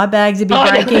 and centre. My bags would be Oh,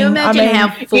 breaking. Can you imagine how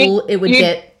full it would you'd-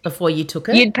 get before you took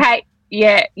it? You'd pay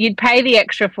the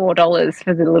extra $4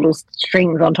 for the little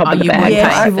strings on top Oh, of the you would bag.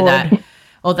 Yes, pay you for would. that.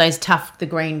 Or those the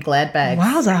green glad bags.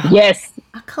 Wowza. Yes.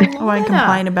 A kilometre. I won't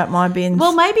complain about my bins.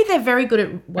 Well, maybe they're very good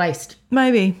at waste.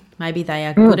 maybe. Maybe they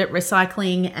are good at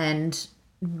recycling and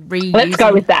reusing. Let's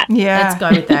go with that. Yeah. Let's go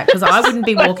with that because I wouldn't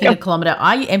be walking a kilometre.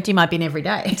 I empty my bin every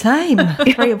day. Same,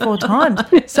 3 or 4 times.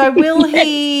 So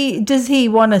has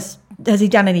he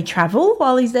done any travel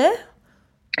while he's there?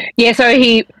 Yeah, so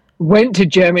he went to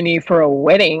Germany for a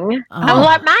wedding. I'm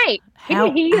like, mate, How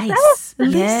can you hear yourself? ace.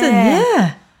 Listen,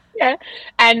 yeah. Yeah.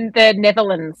 And the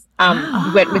Netherlands,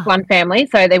 he went with one family.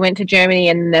 So they went to Germany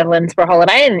and the Netherlands for a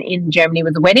holiday, and in Germany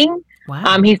was a wedding.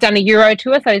 Wow. He's done a Euro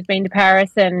tour, so he's been to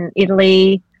Paris and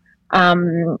Italy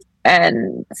and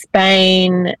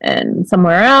Spain and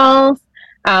somewhere else.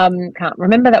 Can't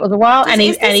remember, that was a while. Do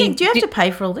you have to pay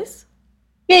for all this?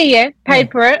 Yeah,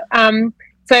 paid for it.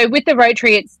 So with the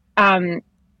Rotary, it's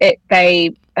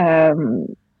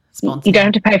Sponsor. you don't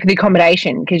have to pay for the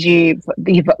accommodation because you've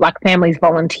like families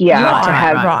volunteer to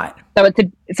have. Right. So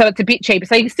it's a bit cheaper.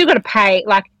 So you still got to pay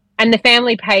and the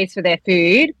family pays for their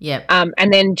food. Yep.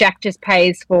 And then Jack just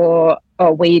pays for,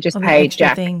 or we just All the pay extra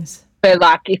Jack things. for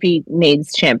like if he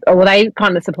needs shampoo. Well, they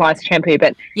kind of supply shampoo,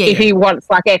 but if he wants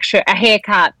like extra a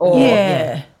haircut or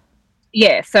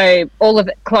Yeah. so all of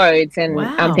it, clothes and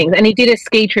Wow. things. And he did a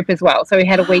ski trip as well. So he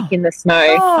had a week in the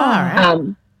snow.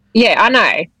 Oh, Yeah, I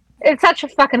know. It's such a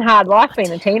fucking hard life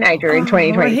being a teenager in well, he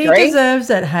 2023.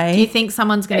 deserves it, Do you hey? think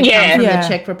someone's going to Yeah. come from Yeah. the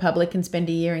Czech Republic and spend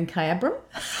a year in Kyabram?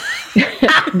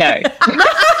 No.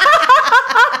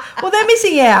 Well, they're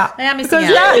missing out. They are missing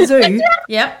because out. that zoo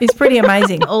Yep. is pretty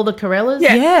amazing. All the Corellas.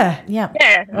 Yeah. Yep.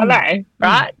 Yeah, I know,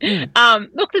 right?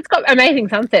 Look, it's got amazing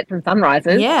sunsets and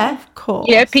sunrises. Yeah. Of course.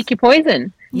 Yeah, pick your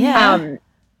poison. Yeah.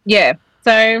 Yeah.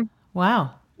 So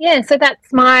Wow. yeah, so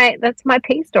that's my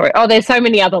pea story. Oh, there's so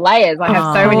many other layers. I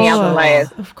have so many other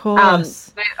layers. Of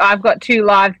course. I've got 2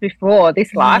 lives before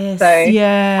this life. Yes. So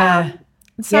Yeah.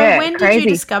 So Yeah, when did crazy. you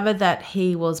discover that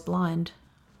he was blind?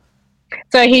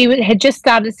 So he had just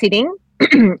started sitting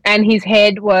and his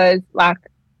head was like,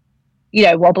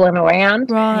 wobbling around.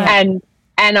 Right.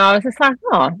 And I was just like,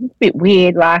 oh, it's a bit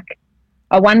weird. Like,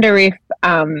 I wonder if,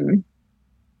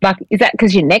 is that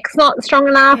because your neck's not strong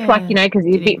enough? Yeah. Like, because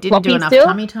you're a Did he bit didn't floppy do enough still.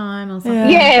 tummy time or something?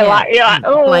 Yeah. Yeah, like, you're like,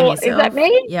 Blame oh, is yourself. that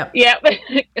me? Yep. Yep.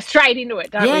 Straight into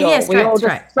it, don't Yeah, we all? yeah, we straight, all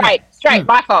straight. just straight,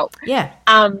 my fault. Yeah.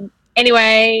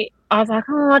 Anyway, I was like,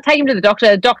 oh, I'll take him to the doctor.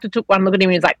 The doctor took one look at him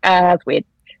and he was like, that's weird.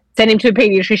 Sent him to a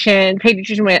pediatrician.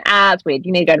 Pediatrician went, it's weird.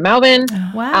 You need to go to Melbourne.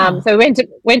 Wow. So we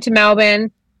went to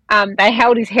Melbourne. They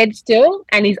held his head still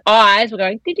and his eyes were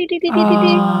going,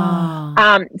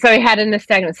 Oh. so he had a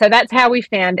nystagmus. So that's how he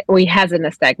has a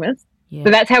nystagmus. Yeah.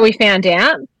 So that's how we found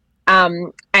out.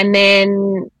 And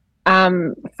then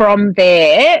from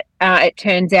there, it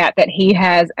turns out that he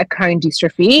has a cone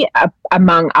dystrophy,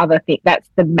 among other things. That's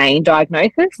the main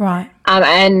diagnosis. Right.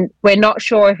 And we're not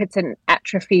sure if it's an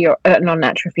atrophy or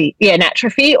non-atrophy. Yeah, an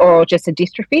atrophy or just a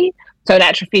dystrophy. So an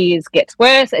atrophy gets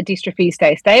worse, a dystrophy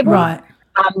stays stable. Right.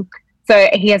 So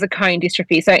he has a cone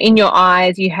dystrophy. So in your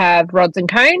eyes you have rods and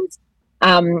cones.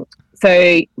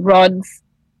 So rods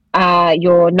are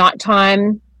your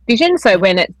nighttime vision. So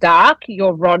when it's dark,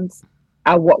 your rods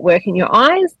are what work in your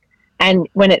eyes. And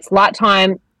when it's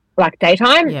lighttime, like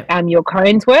daytime, your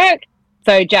cones work.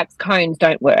 So Jack's cones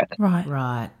don't work.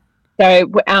 Right. So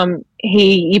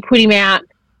you put him out.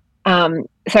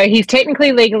 So he's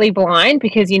technically legally blind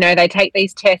because, they take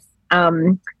these tests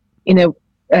in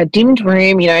a dimmed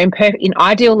room, in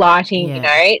ideal lighting,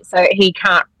 so he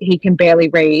can barely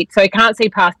read. So he can't see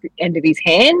past the end of his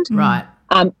hand. Right.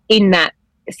 In that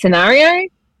scenario.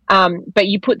 But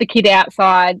you put the kid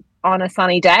outside on a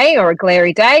sunny day or a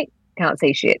glary day, can't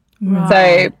see shit.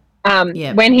 Right.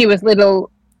 So when he was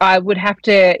little, I would have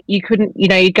to, you couldn't,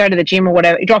 you'd go to the gym or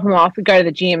whatever, you drop him off, go to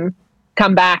the gym,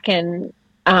 come back and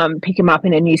pick him up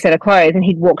in a new set of clothes, and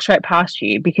he'd walk straight past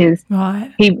you because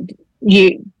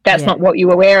that's not what you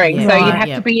were wearing. So you'd have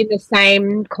to be in the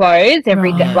same clothes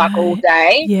every day, like all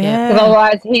day. Yeah. Because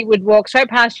otherwise he would walk straight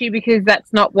past you because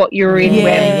that's not what you're in.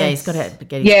 Yeah, he's got to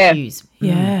get his cues.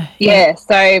 Yeah.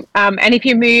 So, and if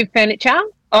you move furniture,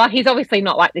 he's obviously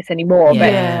not like this anymore,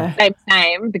 but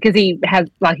same, because he has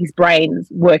like his brain's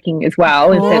working as well.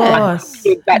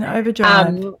 But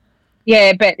overdrive.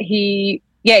 But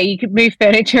you could move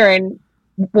furniture and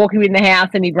walk him in the house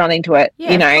and he'd run into it,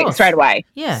 straight away.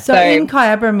 Yeah. So in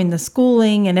Kyabram, in the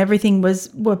schooling and everything,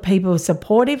 were people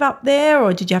supportive up there,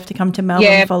 or did you have to come to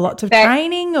Melbourne for lots of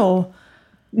training, or?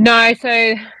 No,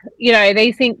 so,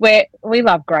 these things we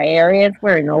love grey areas.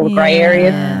 We're in all the grey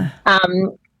areas.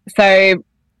 So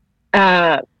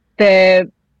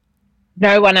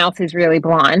no one else is really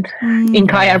blind in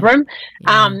Kyabram.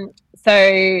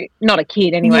 So not a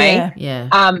kid anyway.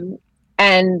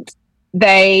 And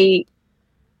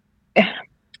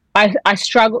I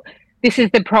struggle. This is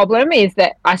the problem, is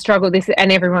that I struggle this,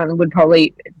 and everyone would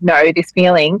probably know this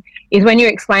feeling, is when you're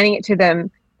explaining it to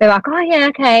them, they're like, oh yeah,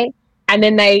 okay. And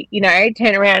then they,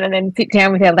 turn around and then sit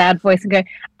down with their loud voice and go,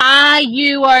 are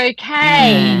you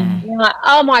okay? And you're like,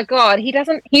 oh my God,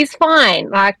 he's fine.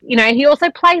 Like, he also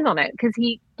plays on it because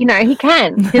he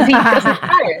can, because he doesn't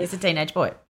know. He's a teenage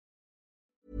boy.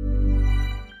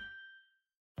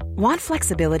 Want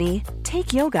flexibility?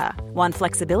 Take yoga. Want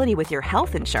flexibility with your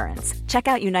health insurance? Check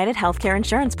out United Healthcare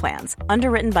Insurance Plans.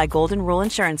 Underwritten by Golden Rule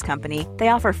Insurance Company, they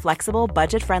offer flexible,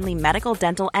 budget-friendly medical,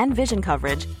 dental, and vision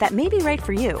coverage that may be right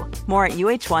for you. More at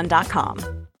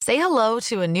uh1.com. Say hello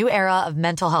to a new era of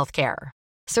mental health care.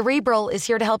 Cerebral is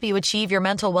here to help you achieve your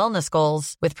mental wellness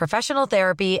goals with professional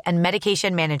therapy and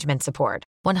medication management support.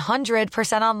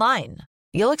 100% online.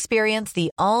 You'll experience the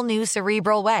all-new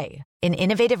Cerebral Way, an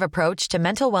innovative approach to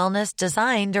mental wellness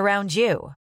designed around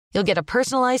you. You'll get a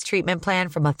personalized treatment plan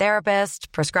from a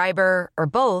therapist, prescriber, or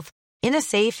both in a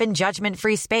safe and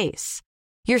judgment-free space.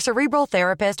 Your Cerebral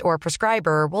therapist or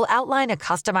prescriber will outline a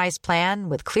customized plan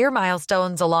with clear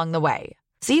milestones along the way,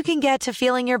 so you can get to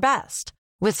feeling your best.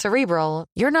 With Cerebral,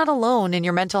 you're not alone in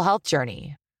your mental health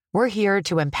journey. We're here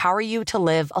to empower you to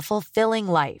live a fulfilling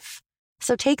life.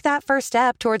 So take that first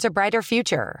step towards a brighter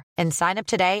future and sign up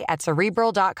today at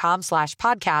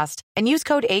Cerebral.com/podcast and use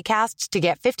code ACAST to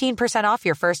get 15% off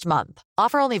your first month.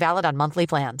 Offer only valid on monthly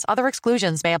plans. Other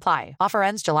exclusions may apply. Offer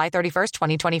ends July 31st,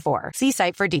 2024. See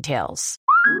site for details.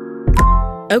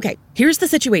 Okay, here's the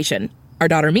situation. Our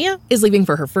daughter Mia is leaving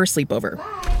for her first sleepover.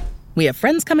 We have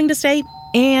friends coming to stay,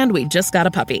 and we just got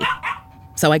a puppy.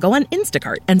 So I go on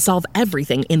Instacart and solve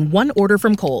everything in one order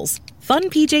from Kohl's. Fun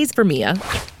PJs for Mia.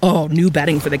 Oh, new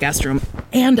bedding for the guest room.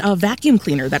 And a vacuum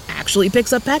cleaner that actually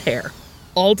picks up pet hair.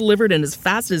 All delivered in as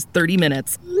fast as 30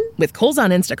 minutes. With Kohl's on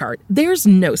Instacart, there's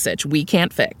no such we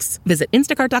can't fix. Visit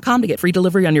instacart.com to get free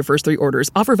delivery on your first 3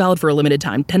 orders. Offer valid for a limited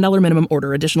time. $10 minimum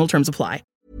order. Additional terms apply.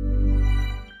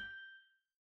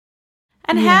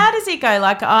 And how does it go?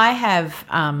 Like I have...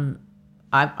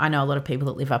 I know a lot of people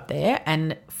that live up there,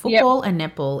 and football and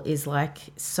netball is like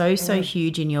so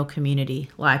huge in your community.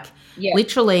 Like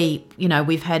literally,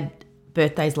 we've had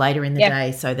birthdays later in the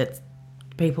day so that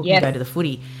people can go to the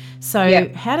footy. So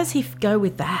how does he go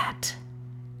with that?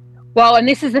 Well, and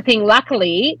this is the thing,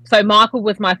 luckily, so Michael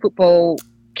was my football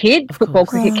cricket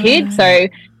kid. So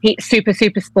he's super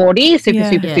sporty,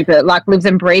 super, like lives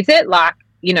and breathes it, like,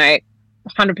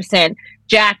 100%.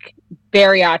 Jack,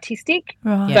 very artistic.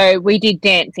 Right. So we did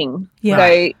dancing. Yeah.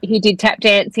 So he did tap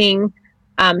dancing,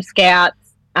 scouts,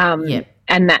 and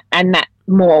that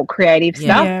more creative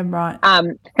stuff. Yeah, right.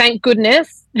 Thank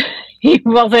goodness he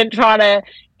wasn't trying to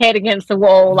head against the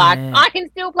wall like, I can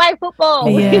still play football,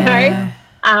 you can't,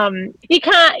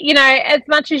 as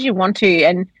much as you want to.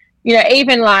 And,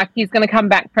 even like he's going to come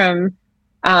back from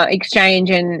exchange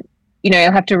and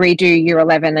he'll have to redo year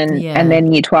 11 and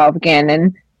then year 12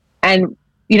 again. And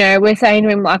we're saying to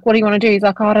him, like, what do you want to do? He's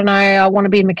like, I don't know, I want to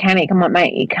be a mechanic. I'm like,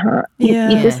 mate, you can't.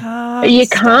 It's hard. You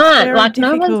Stuff's can't. very Like,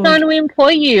 difficult. no one's going to employ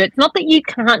you. It's not that you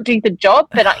can't do the job,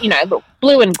 but, look,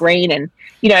 blue and green and,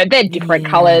 they're different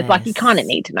colours. Like, you kind of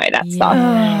need to know that stuff,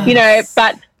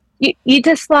 but you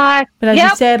just like. But as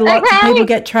you said, lots of people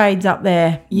get trades up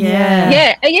there.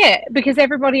 Yeah, because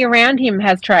everybody around him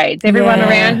has trades. Everyone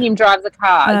around him drives a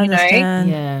car, I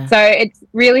understand. Yeah. So it's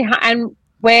really hard. And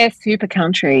we're super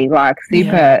country, like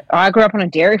super. Yeah. I grew up on a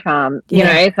dairy farm,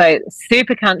 so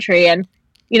super country. And,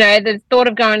 the thought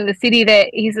of going to the city there,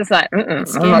 he's just like, I'm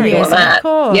not doing that. Of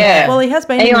course. Yeah. Well, he has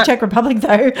been in the Czech Republic,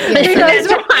 though. Who knows?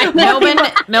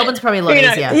 Melbourne's probably a lot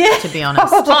easier, to be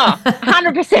honest.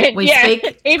 100%. We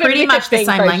speak pretty much the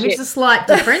same language. There's a slight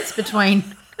difference between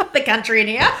the country and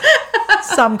here.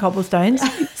 Some cobblestones.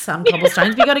 But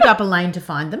you've got to go up a lane to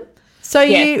find them. So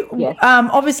you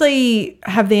obviously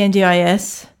have the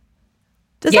NDIS.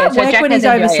 Does that work Jack when has he's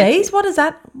NDIS. overseas? What is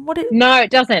that? No,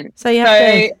 it doesn't. So you have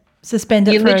to suspend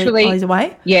it while he's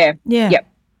away? Yeah. Yep.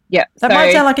 That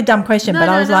might sound like a dumb question, but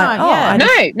I was like, No.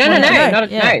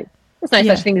 There's no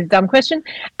such thing as a dumb question.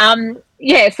 So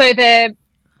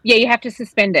you have to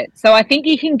suspend it. So I think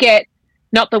you can get,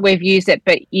 not that we've used it,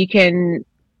 but you can,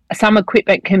 some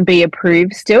equipment can be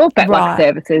approved still, but like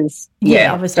services,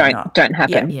 obviously don't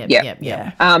happen.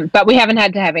 Yeah. But we haven't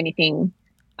had to have anything.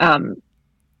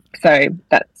 So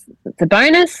it's a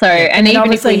bonus. So and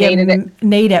even if we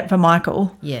need it for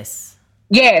Michael. Yes.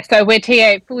 Yeah. So we're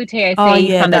fully TAC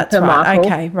funded for Michael.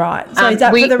 Okay, right. So is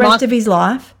that for the rest of his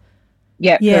life?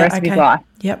 Yeah, for the rest of his life.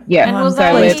 Yep. Yeah. And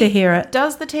I'm pleased to hear it.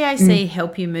 Does the TAC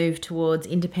help you move towards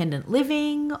independent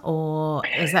living, or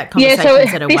is that conversation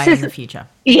set away in the future?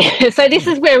 Yeah, so this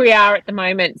is where we are at the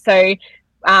moment. So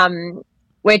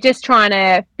we're just trying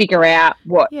to figure out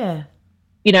what,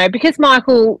 because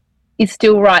Michael is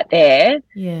still right there.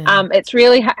 Yeah. It's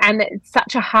really, and it's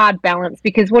such a hard balance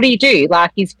because what do you do?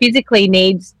 Like, he physically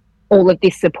needs all of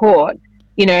this support.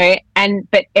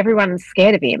 But everyone's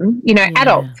scared of him.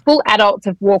 Full adults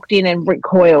have walked in and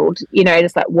recoiled,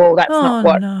 just like, whoa, that's not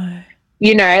what,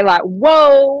 like,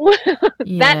 whoa,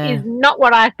 that is not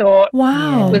what I thought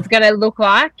was going to look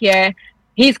like. Yeah.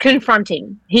 He's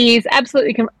confronting. He is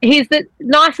absolutely, he's the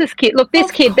nicest kid. Look,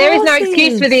 this kid, there is no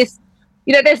excuse for this.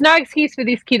 There's no excuse for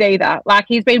this kid either. Like,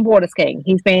 he's been water skiing.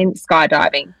 He's been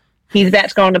skydiving. He's about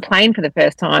to go on a plane for the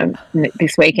first time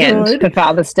this weekend for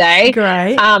Father's Day.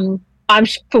 Great. I'm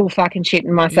full fucking shitting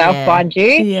myself, mind you.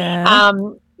 Yeah.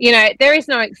 There is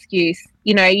no excuse.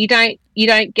 You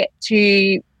don't get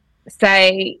to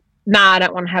say, nah, I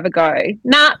don't want to have a go.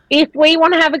 Nah, if we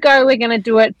want to have a go, we're going to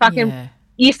do it.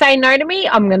 You say no to me,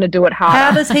 I'm going to do it harder.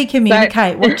 How does he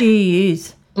communicate? What do you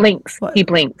use? Blinks. He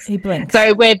blinks.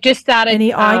 So we've just started.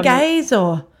 Any eye gaze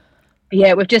or?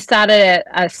 Yeah, we've just started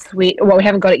a suite. Well, we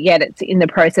haven't got it yet. It's in the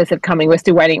process of coming. We're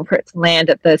still waiting for it to land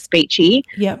at the speechy.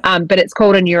 Yep. But it's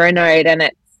called a neuronode, and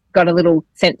it's got a little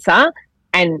sensor,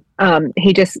 and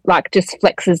he just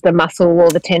flexes the muscle or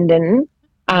the tendon,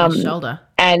 shoulder,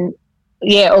 and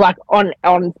or like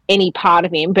on any part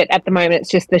of him. But at the moment, it's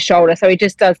just the shoulder. So he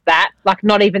just does that, like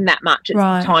not even that much.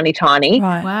 It's tiny.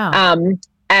 Right. Wow.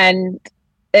 And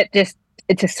it just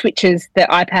switches the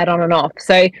iPad on and off.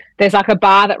 So there's like a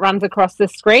bar that runs across the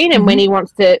screen, and when he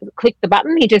wants to click the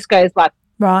button, he just goes like,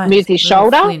 moves his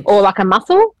shoulder flinch. Or like a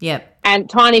muscle. Yep. And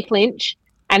tiny flinch,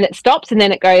 and it stops, and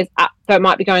then it goes up. So it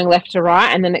might be going left to right,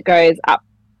 and then it goes up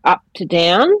to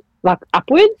down, like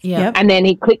upwards. Yep. And then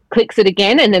he clicks it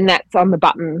again, and then that's on the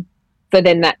button. So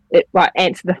then it like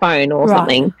answers the phone or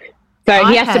something. So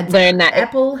he has to learn that.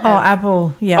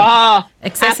 Apple. Yeah. Oh,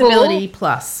 accessibility Apple.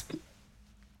 Plus.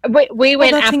 We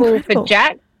went Apple incredible. for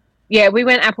Jack. Yeah, we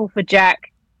went Apple for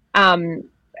Jack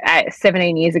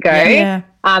 17 years ago. Yeah.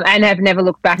 And have never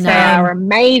looked back. No. They are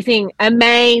amazing. And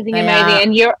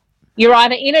you're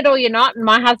either in it or you're not. And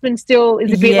my husband still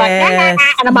is a bit like, nah.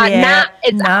 And I'm like, nah,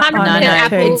 it's 100%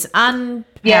 Apple. It's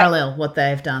unparalleled what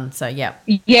they've done. So,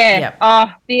 Yeah.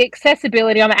 Oh, the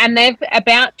accessibility on it. And they're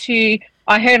about to,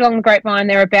 I heard along the grapevine,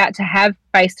 they're about to have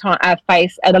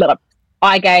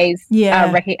eye gaze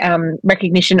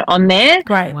recognition on there.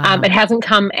 Great. Wow. It hasn't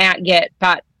come out yet,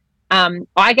 but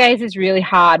eye gaze is really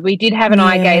hard. We did have an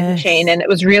eye gaze machine, and it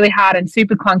was really hard and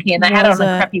super clunky, and they had it on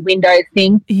a crappy Windows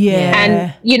thing. Yeah.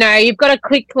 And, you've got to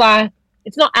click like,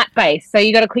 it's not app-based, so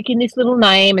you got to click in this little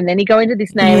name, and then you go into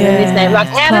this name and then this name. Like,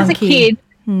 how does a kid...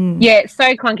 it's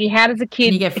so clunky. How does a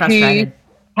kid who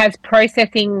has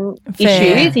processing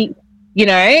issues,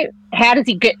 how does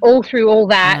he get all through all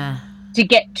that to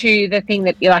get to the thing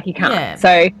that you can't?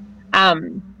 So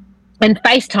and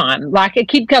FaceTime. Like, a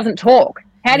kid doesn't talk.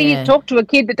 How do you talk to a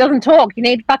kid that doesn't talk? You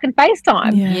need fucking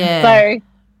FaceTime. Yeah. So,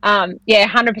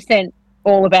 100%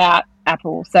 all about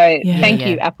Apple. So thank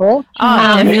you, Apple. Oh,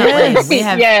 definitely. yes. We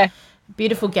have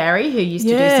beautiful Gary, who used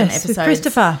to do some episodes.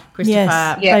 Christopher.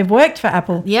 Yes. They've worked for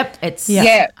Apple. Yep. It's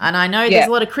Yeah. And I know there's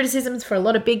a lot of criticisms for a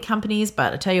lot of big companies,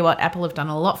 but I tell you what, Apple have done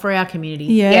a lot for our community.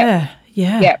 Yeah.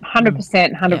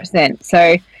 100%.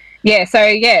 So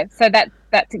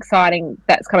that's exciting.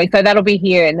 That's coming. So that'll be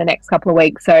here in the next couple of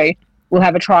weeks. So we'll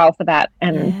have a trial for that.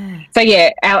 And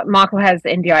Michael has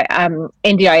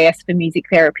NDIS for music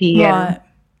therapy and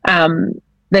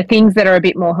the things that are a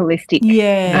bit more holistic.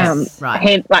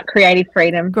 Like creative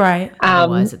freedom. Great.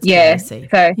 Otherwise it's TAC.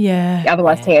 So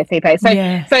otherwise TAC pays.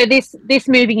 So this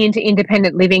moving into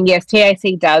independent living, yes,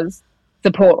 TAC does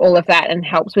support all of that and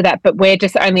helps with that, but we're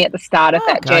just only at the start of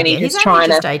that journey. He's only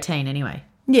just 18 anyway.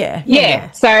 Yeah.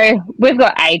 So we've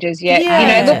got ages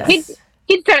yet. Look,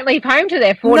 kids don't leave home to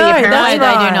their 40 apparently. No, they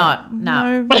do not.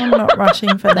 No, I'm not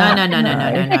rushing for that.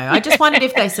 No. I just wondered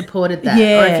if they supported that,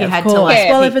 or if you had to like.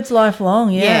 Well, if it's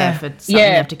lifelong, if it's something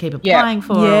you have to keep applying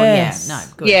for. Good.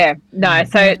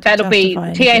 So that'll be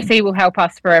TAC will help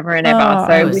us forever and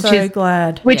ever.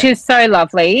 Which is so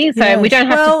lovely. So we don't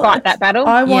have to fight that battle.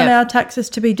 I want our taxes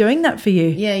to be doing that for you.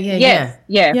 Yeah.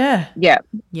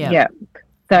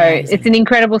 So it's an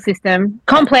incredible system,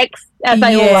 complex as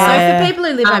they all are. So for people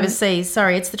who live overseas,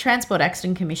 it's the Transport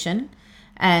Accident Commission,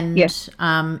 and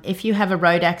if you have a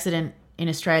road accident in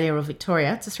Australia or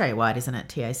Victoria, it's Australia-wide, isn't it,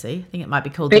 TAC? I think it might be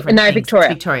called different things. Victoria.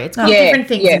 It's Victoria. It's called different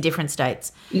things in different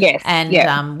states. Yes.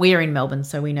 And we're in Melbourne,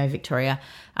 so we know Victoria.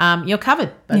 You're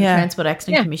covered by the Transport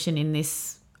Accident Commission in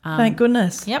this. Thank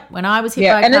goodness. Yep. When I was hit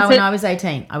by a car when I was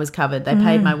 18, I was covered. They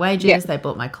paid my wages. They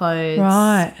bought my clothes.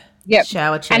 Right.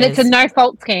 Shower chairs. And it's a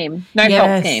no-fault scheme.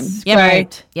 No-fault scheme.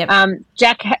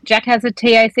 Jack has a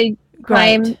TAC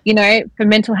claim, for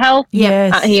mental health.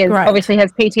 Yes. He obviously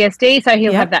has PTSD, so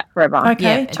he'll have that forever. Okay.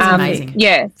 Yeah, it's amazing.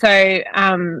 Yeah. So,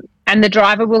 and the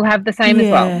driver will have the same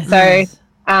as well. So,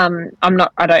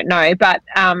 I don't know, but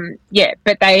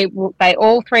but they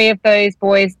all three of those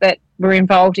boys that were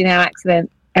involved in our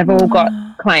accident have all got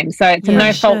claims. So it's a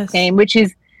no-fault scheme, which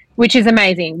is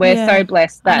amazing. We're so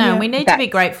blessed that. I know, we need to be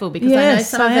grateful because I know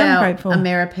some of our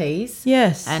MRPs.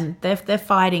 Yes. And they're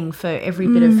fighting for every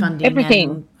bit of funding.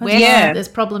 Everything. There's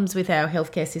problems with our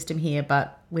healthcare system here,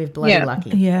 but we're bloody lucky.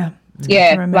 Yeah.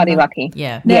 Yeah, bloody lucky.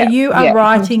 Yeah. Now you are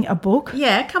writing a book.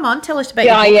 Yeah, come on, tell us about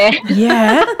your book.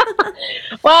 Yeah.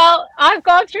 Well, I've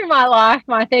gone through my life,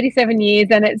 my 37 years,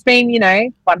 and it's been,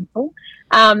 wonderful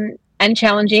and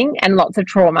challenging and lots of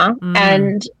trauma.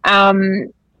 And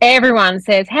everyone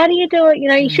says, how do you do it?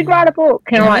 You should write a book.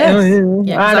 And I'm like, I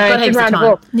should write a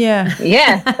book. Yeah.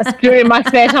 Yeah, that's true in my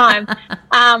spare time.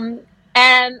 And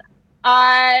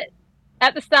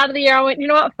at the start of the year, I went, you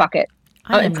know what, fuck it.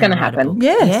 It's going to happen.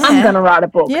 Yes. I'm going to write a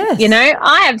book. Yes.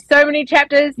 I have so many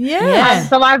chapters. Yeah.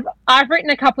 So I've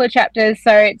written a couple of chapters,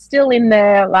 so it's still in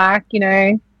there,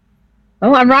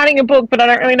 I'm writing a book, but I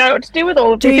don't really know what to do with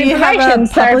all of this information. Do you have a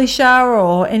publisher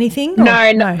or anything?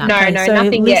 No,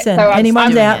 nothing yet. So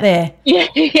anyone's out there. Yeah.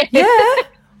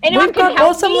 Anyone We've got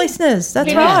awesome listeners.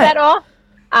 That's right. That off.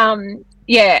 And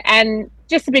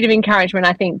just a bit of encouragement,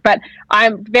 I think. But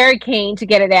I'm very keen to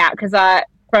get it out because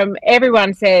from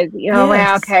everyone says,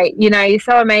 wow, okay, you're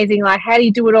so amazing. Like, how do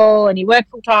you do it all? And you work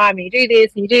full time and you do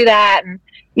this and you do that. And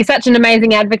you're such an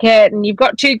amazing advocate and you've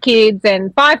got 2 kids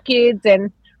and 5 kids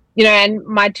and, and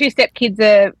my 2 stepkids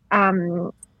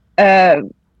have I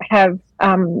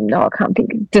can't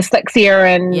think,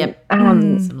 dyslexia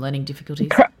and some learning difficulties.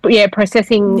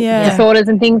 Processing disorders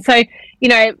and things. So,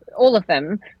 all of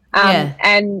them.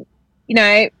 And,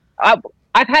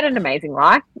 I've had an amazing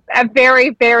life, a very,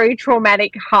 very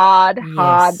traumatic, hard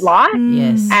life.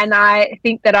 Yes. And I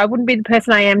think that I wouldn't be the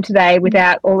person I am today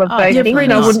without all of those things.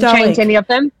 And I wouldn't change any of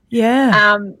them.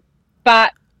 Yeah.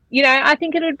 But, I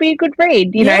think it would be a good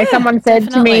read. Someone said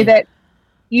to me that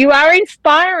you are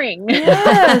inspiring.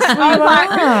 Yes, you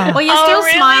are. Well, you're still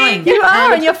smiling. You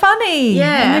are, and you're funny.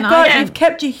 Yeah. And you've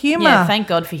kept your humour. Yeah, thank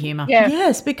God for humour. Yeah.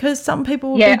 Yes, because some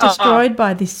people will be destroyed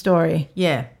by this story.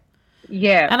 Yeah.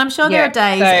 Yeah. And I'm sure there are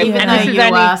days, even though you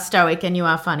are stoic and you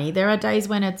are funny, there are days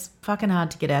when it's fucking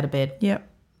hard to get out of bed. Yep.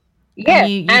 Yeah.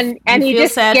 And you feel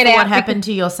just sad get for out what happened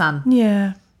to your son.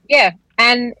 Yeah. Yeah.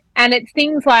 And it's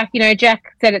things like,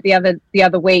 Jack said it the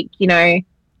other week,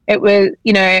 it was,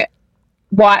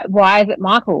 why is it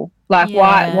Michael? Like,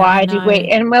 why did we?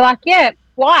 And we're like,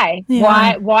 why?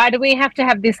 Yeah. Why do we have to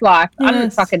have this life? I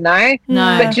don't fucking know.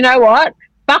 No. But you know what?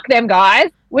 Fuck them guys.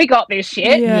 We got this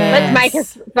shit. Yes. Let's make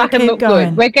us fucking look going.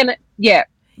 good. We're going to,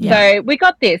 So we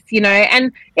got this,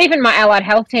 and even my allied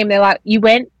health team, they're like, you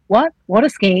went, what? What a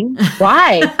skiing?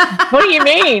 Why? What do you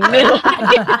mean?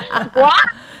 What?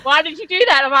 Why did you do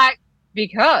that? I'm like,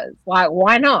 because,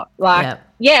 why not?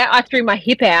 I threw my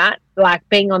hip out,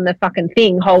 being on the fucking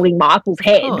thing, holding Michael's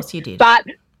head. Of course you did. But,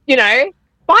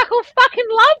 Michael fucking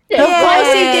loved it. Of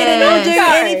course he did. And it'll do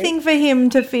anything for him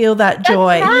to feel that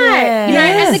joy. That's right.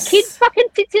 And the kid fucking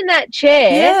sits in that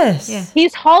chair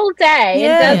his whole day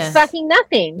and does fucking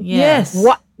nothing. Yes.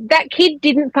 What? That kid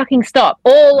didn't fucking stop.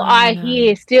 All I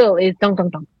hear still is dong, dong,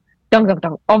 dong, dong, dong,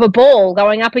 dong, of a ball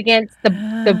going up against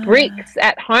the bricks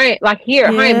at home, here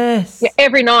at home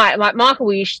every night. I'm like, Michael,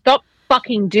 will you stop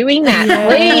fucking doing that,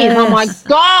 please? Oh, my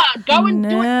God. Go and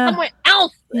do it somewhere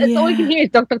else. That's all you can hear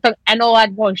is dong, dong, dong. And all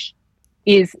I'd want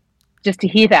is just to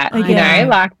hear that, because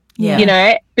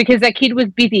that kid was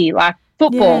busy,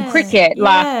 football, cricket,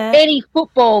 any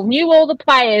football, knew all the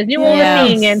players, knew all the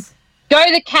thing, and go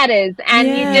the Catters, and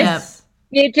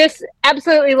you just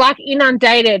absolutely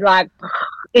inundated,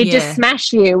 it just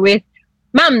smashed you with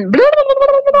mum.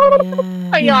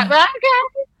 And you're like,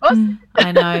 okay,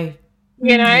 I know,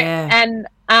 and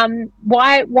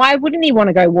why wouldn't he want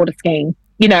to go water skiing?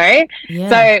 So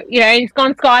he's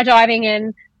gone skydiving,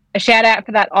 and a shout out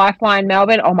for that iFly in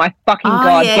Melbourne. Oh my fucking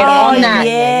God, get on that!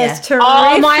 Yes, terrific.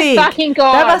 Oh my fucking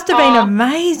God, that must have been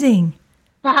amazing.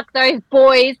 Fuck those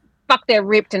boys. Fuck, they're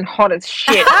ripped and hot as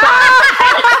shit. And I'm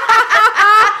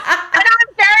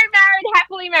very married,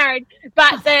 happily married.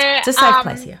 But they're... It's a safe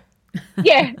place here.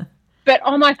 Yeah. But,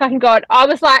 oh, my fucking God. I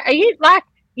was like, are you,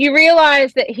 you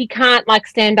realise that he can't,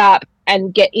 stand up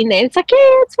and get in there? It's like, yeah,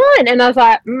 it's fine. And I was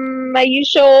like, are you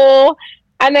sure?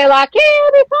 And they're like, yeah,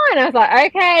 it'll be fine. I was like,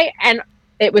 okay. And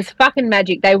it was fucking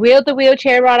magic. They wheeled the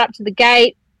wheelchair right up to the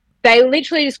gate. They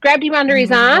literally just grabbed him under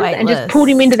his arms and just pulled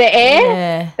him into the air.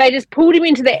 Yeah. They just pulled him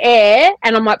into the air,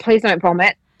 and I'm like, please don't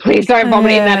vomit. Please don't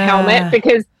vomit in that helmet,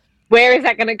 because where is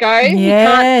that going to go? Yes. He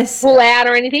can't pull out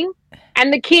or anything.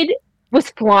 And the kid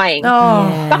was flying,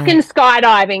 fucking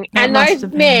skydiving. That and those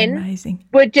men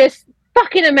were just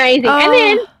fucking amazing. And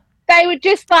then they would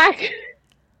just turn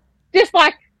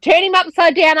him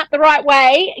upside down up the right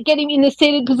way, get him in the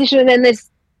seated position, and then there's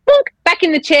back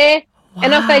in the chair. Wow.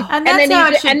 And that's how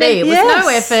it should be. It was no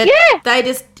effort. Yeah. They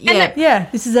just,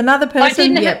 this is another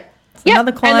person.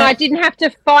 Another client. And I didn't have to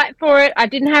fight for it. I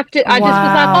didn't have to. I just was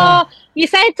like, oh, you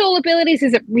say it's all abilities.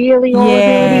 Is it really all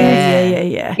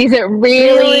abilities? Yeah. Is it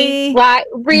really? Oh,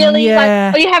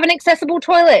 you have an accessible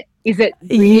toilet. Is it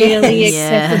really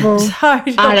accessible?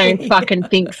 Totally. I don't fucking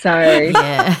think so.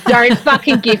 Yeah. Don't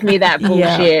fucking give me that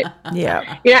bullshit.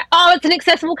 Yeah. It's an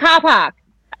accessible car park.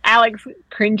 Alex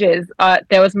cringes.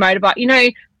 There was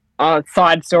motorbike.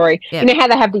 Side story. Yeah. You know how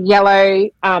they have the yellow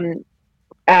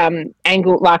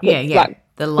angle,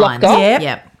 the lines.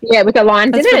 Yeah, with the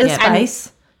lines That's in for it. The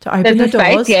space to open the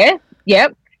doors. Space,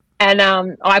 yep. And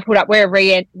I put up we're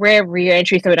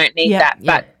re-entry, so we don't need that.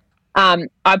 Yeah. But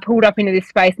I pulled up into this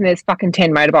space, and there's fucking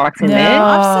 10 motorbikes in there.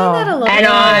 I've seen that a lot. And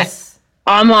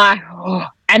I'm like,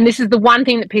 and this is the one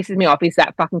thing that pisses me off is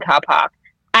that fucking car park.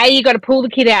 You got to pull the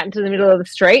kid out into the middle of the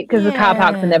street because the car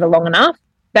parks are never long enough.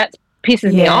 That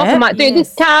pisses me off. I'm like, dude,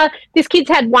 this kid's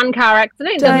had one car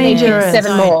accident. It doesn't need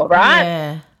 7 more, right?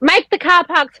 Yeah. Make the car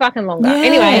parks fucking longer. Yes.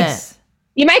 Anyway,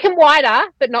 you make them wider,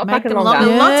 but not fucking longer.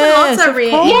 Lots and lots of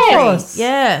re-entry.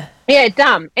 Yeah. Yeah,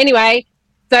 dumb. Anyway,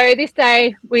 so this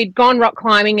day we'd gone rock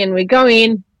climbing, and we go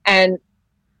in, and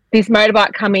this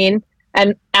motorbike come in,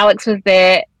 and Alex was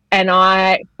there, and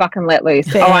I fucking let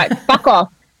loose. I'm like, fuck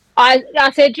off. I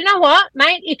said, you know what,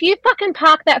 mate, if you fucking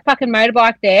park that fucking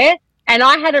motorbike there and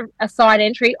I had a side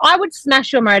entry, I would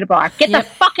smash your motorbike. Get the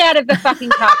fuck out of the fucking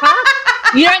car park.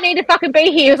 You don't need to fucking be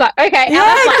here. He was like, okay.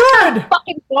 Good.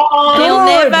 Fucking gone. He'll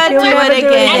never do it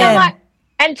again. And I'm like,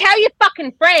 and tell your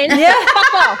fucking friends,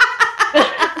 fuck off.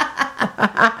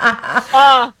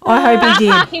 I hope he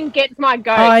did. Fucking gets my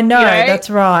goat. I know,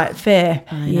 that's right. Fair.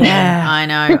 I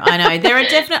know. There are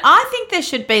definitely, I think there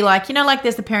should be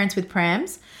there's the parents with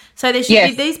prams. So there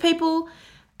should be these people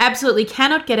absolutely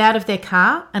cannot get out of their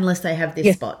car unless they have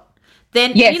this spot.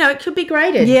 Then, it could be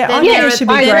graded. Yeah, I think it should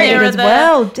be graded as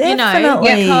well,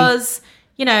 definitely. Because,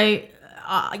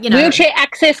 wheelchair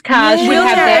access cars should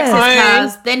have their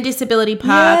cars, then disability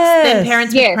parks, then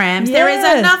parents with prams. There is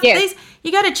enough.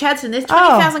 You go to Chadstone, there's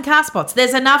 20,000 car spots.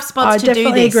 There's enough spots to do this. I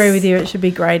definitely agree with you. It should be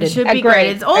graded.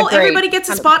 Everybody gets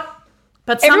a spot.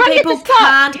 But some people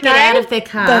can't get out of their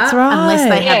car unless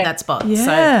they have that spot.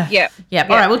 Yeah. So, all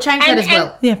right, we'll change that as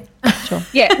well. Yeah, sure.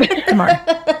 Yeah. Tomorrow.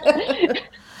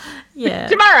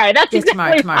 Tomorrow. That's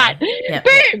exactly tomorrow. Right. Yeah.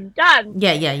 Boom. Done.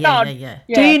 Yeah.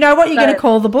 Do you know what you're going to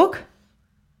call the book?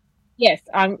 Yes.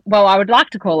 Well, I would like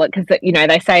to call it because,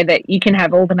 they say that you can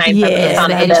have all the names under the Yes,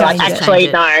 sun. they And they're like, change it. actually,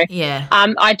 no. Yeah.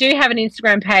 I do have an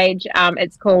Instagram page.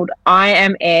 It's called I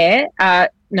Am Air.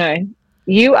 No,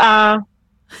 you are.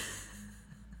 This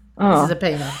Oh. is a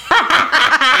peanut.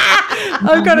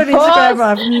 I've got an Instagram, but I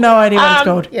have no idea what it's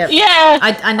called. Yep. Yeah.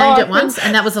 I named it once,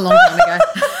 and that was a long time ago.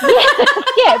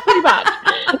 Yeah, pretty much.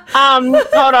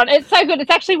 Hold on. It's so good. It's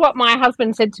actually what my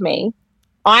husband said to me.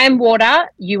 I am water,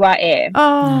 you are air.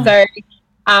 Oh. So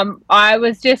I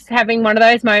was just having one of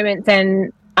those moments,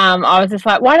 and I was just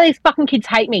like, why do these fucking kids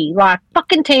hate me? Like,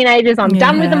 fucking teenagers, I'm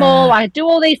done with them all. I do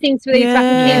all these things for these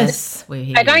fucking kids.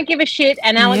 I don't give a shit.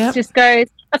 And Alex just goes,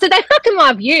 I said, they fucking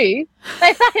love you.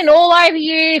 They fucking all over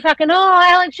you. Fucking, oh,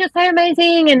 Alex, you're so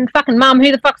amazing. And fucking mum, who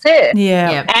the fuck's her?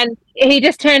 Yeah. Yep. And he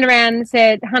just turned around and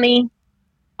said, honey,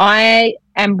 I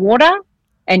am water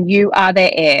and you are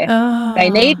their air. Oh. They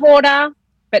need water,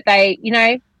 but they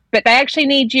actually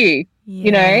need you,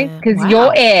 because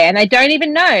you're air, and they don't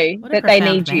even know that they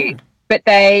need you. But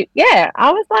I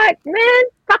was like, man,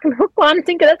 fucking hook, line,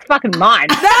 sinker, that's fucking mine.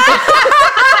 Thanks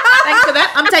for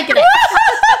that. I'm taking it.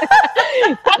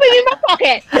 Pop it in my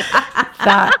pocket.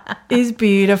 That is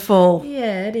beautiful.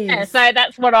 Yeah, it is. Yeah, so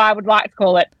that's what I would like to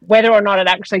call it, whether or not it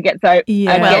actually gets so.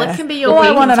 Yeah. Well, it can be your I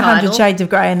weekend wanted 100 title. Shades of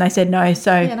Grey, and they said no.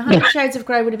 So Yeah, and 100 Shades of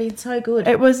Grey would have been so good.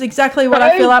 it was exactly what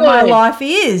I feel like my life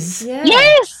is. Yeah.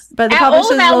 Yes. But the All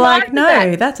publishers of our were lives like, is no,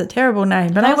 that. that's a terrible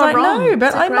name. But They I was were like, wrong. no, but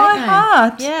It's a in great my name.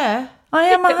 heart, Yeah. I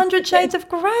am 100 Shades of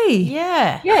Grey.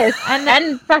 Yeah. Yes.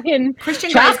 And fucking Christian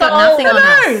Grey's got charcoal. nothing on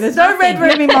us. No, there's no red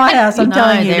room in my house, I'm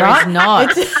telling you, there right? is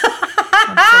not.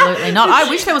 Absolutely not. I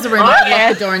wish there was a room I could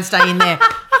lock the door and stay in there.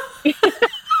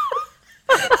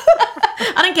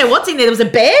 I don't care what's in there. There was a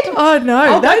bed. Oh, no.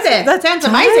 I'll go there. That sounds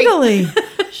amazing. Totally.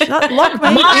 Lock me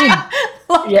in.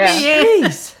 Lock me in.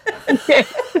 Jeez.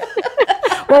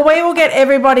 Well, we will get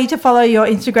everybody to follow your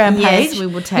Instagram page. Yes, we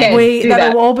will take do that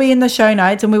that. will all be in the show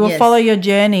notes, and we will Yes. follow your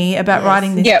journey about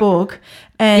writing this book.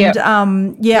 And I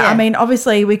mean,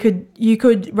 obviously, you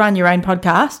could run your own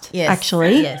podcast,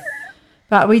 actually. Yes.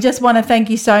 But we just want to thank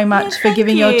you so much for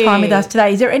giving your time with us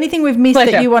today. Is there anything we've missed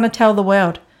that you want to tell the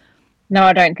world? No,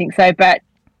 I don't think so. But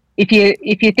if you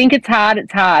think it's hard,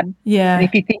 it's hard. Yeah. And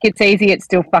if you think it's easy, it's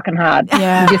still fucking hard.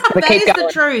 Yeah. You just gotta That keep is going.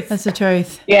 the truth. That's the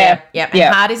truth. Yeah. Yep.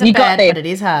 And hard isn't You got bad, there. but it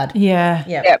is hard. Yeah.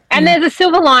 Yep. Yep. And there's a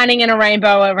silver lining and a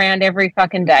rainbow around every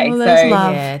fucking day. Well, so there's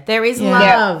love. Yeah. There is Yeah.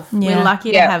 love. Yeah. We're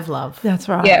lucky to Yeah. have love. That's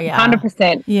right. yeah, Yeah.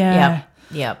 100%. Yeah. Yep.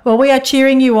 Yep. Well, we are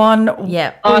cheering you on.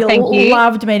 Yep. Oh, thank you.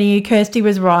 Loved meeting you. Kirsty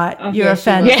was right. You're yes, a she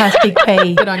was. fantastic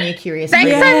P. Good on you, Curious.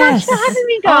 Thanks Maria. so much Yes. for having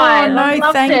me, guys. Oh, no, I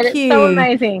loved thank it. you. It's so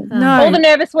amazing. No. All the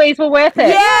nervous wheeze were worth it.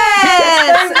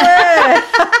 Yes.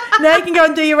 Now you can go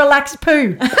and do your relaxed poo.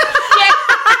 Nailed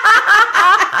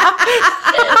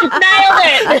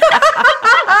it.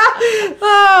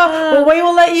 Well, we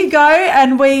will let you go,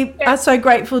 and we are so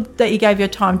grateful that you gave your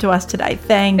time to us today.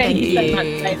 Thank Thank you. you so much,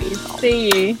 ladies.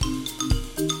 See you.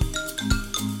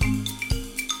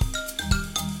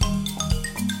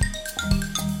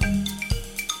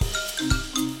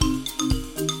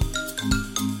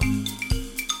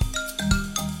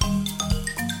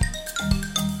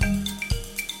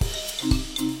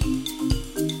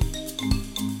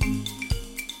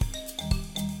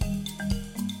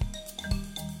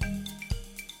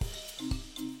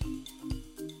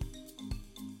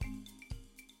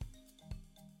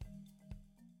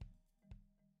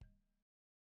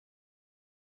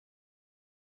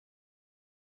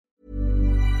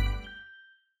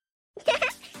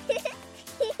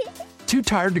 Too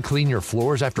tired to clean your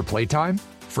floors after playtime?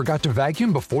 Forgot to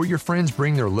vacuum before your friends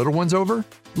bring their little ones over?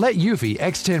 Let Eufy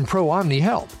X10 Pro Omni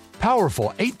help.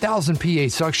 Powerful 8,000 PA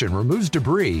suction removes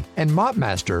debris, and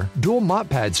MopMaster dual mop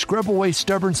pads scrub away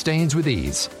stubborn stains with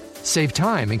ease. Save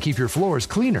time and keep your floors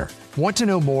cleaner. Want to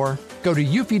know more? Go to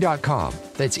eufy.com,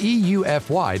 that's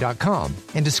EUFY.com,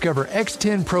 and discover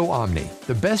X10 Pro Omni,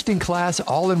 the best-in-class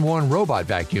all-in-one robot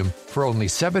vacuum for only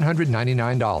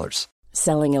 $799.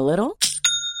 Selling a little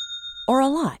or a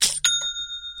lot?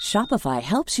 Shopify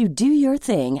helps you do your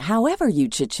thing however you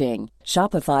cha-ching.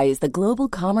 Shopify is the global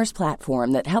commerce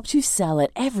platform that helps you sell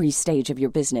at every stage of your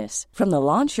business. From the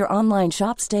launch your online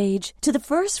shop stage to the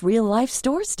first real-life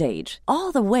store stage,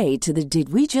 all the way to the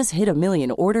did we just hit a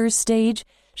million orders stage.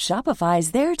 Shopify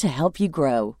is there to help you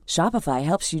grow. Shopify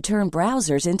helps you turn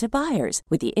browsers into buyers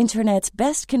with the internet's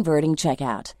best converting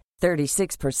checkout.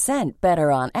 36%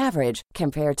 better on average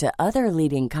compared to other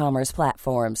leading commerce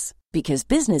platforms. Because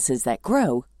businesses that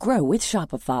grow, grow with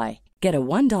Shopify. Get a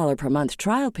 $1 per month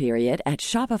trial period at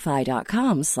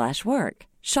shopify.com/work.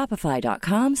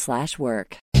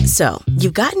 Shopify.com/work. So,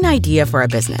 you've got an idea for a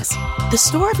business. The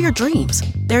store of your dreams.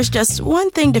 There's just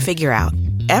one thing to figure out.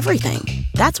 Everything.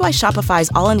 That's why Shopify's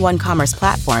all-in-one commerce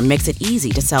platform makes it easy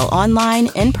to sell online,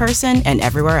 in person, and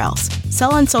everywhere else.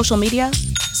 Sell on social media,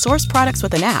 source products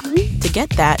with an app to get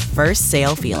that first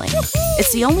sale feeling.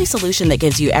 It's the only solution that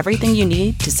gives you everything you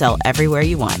need to sell everywhere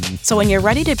you want. So when you're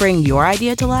ready to bring your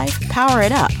idea to life, power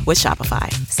it up with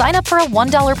Shopify. Sign up for a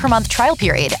 $1 per month trial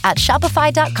period at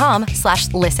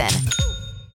shopify.com/listen.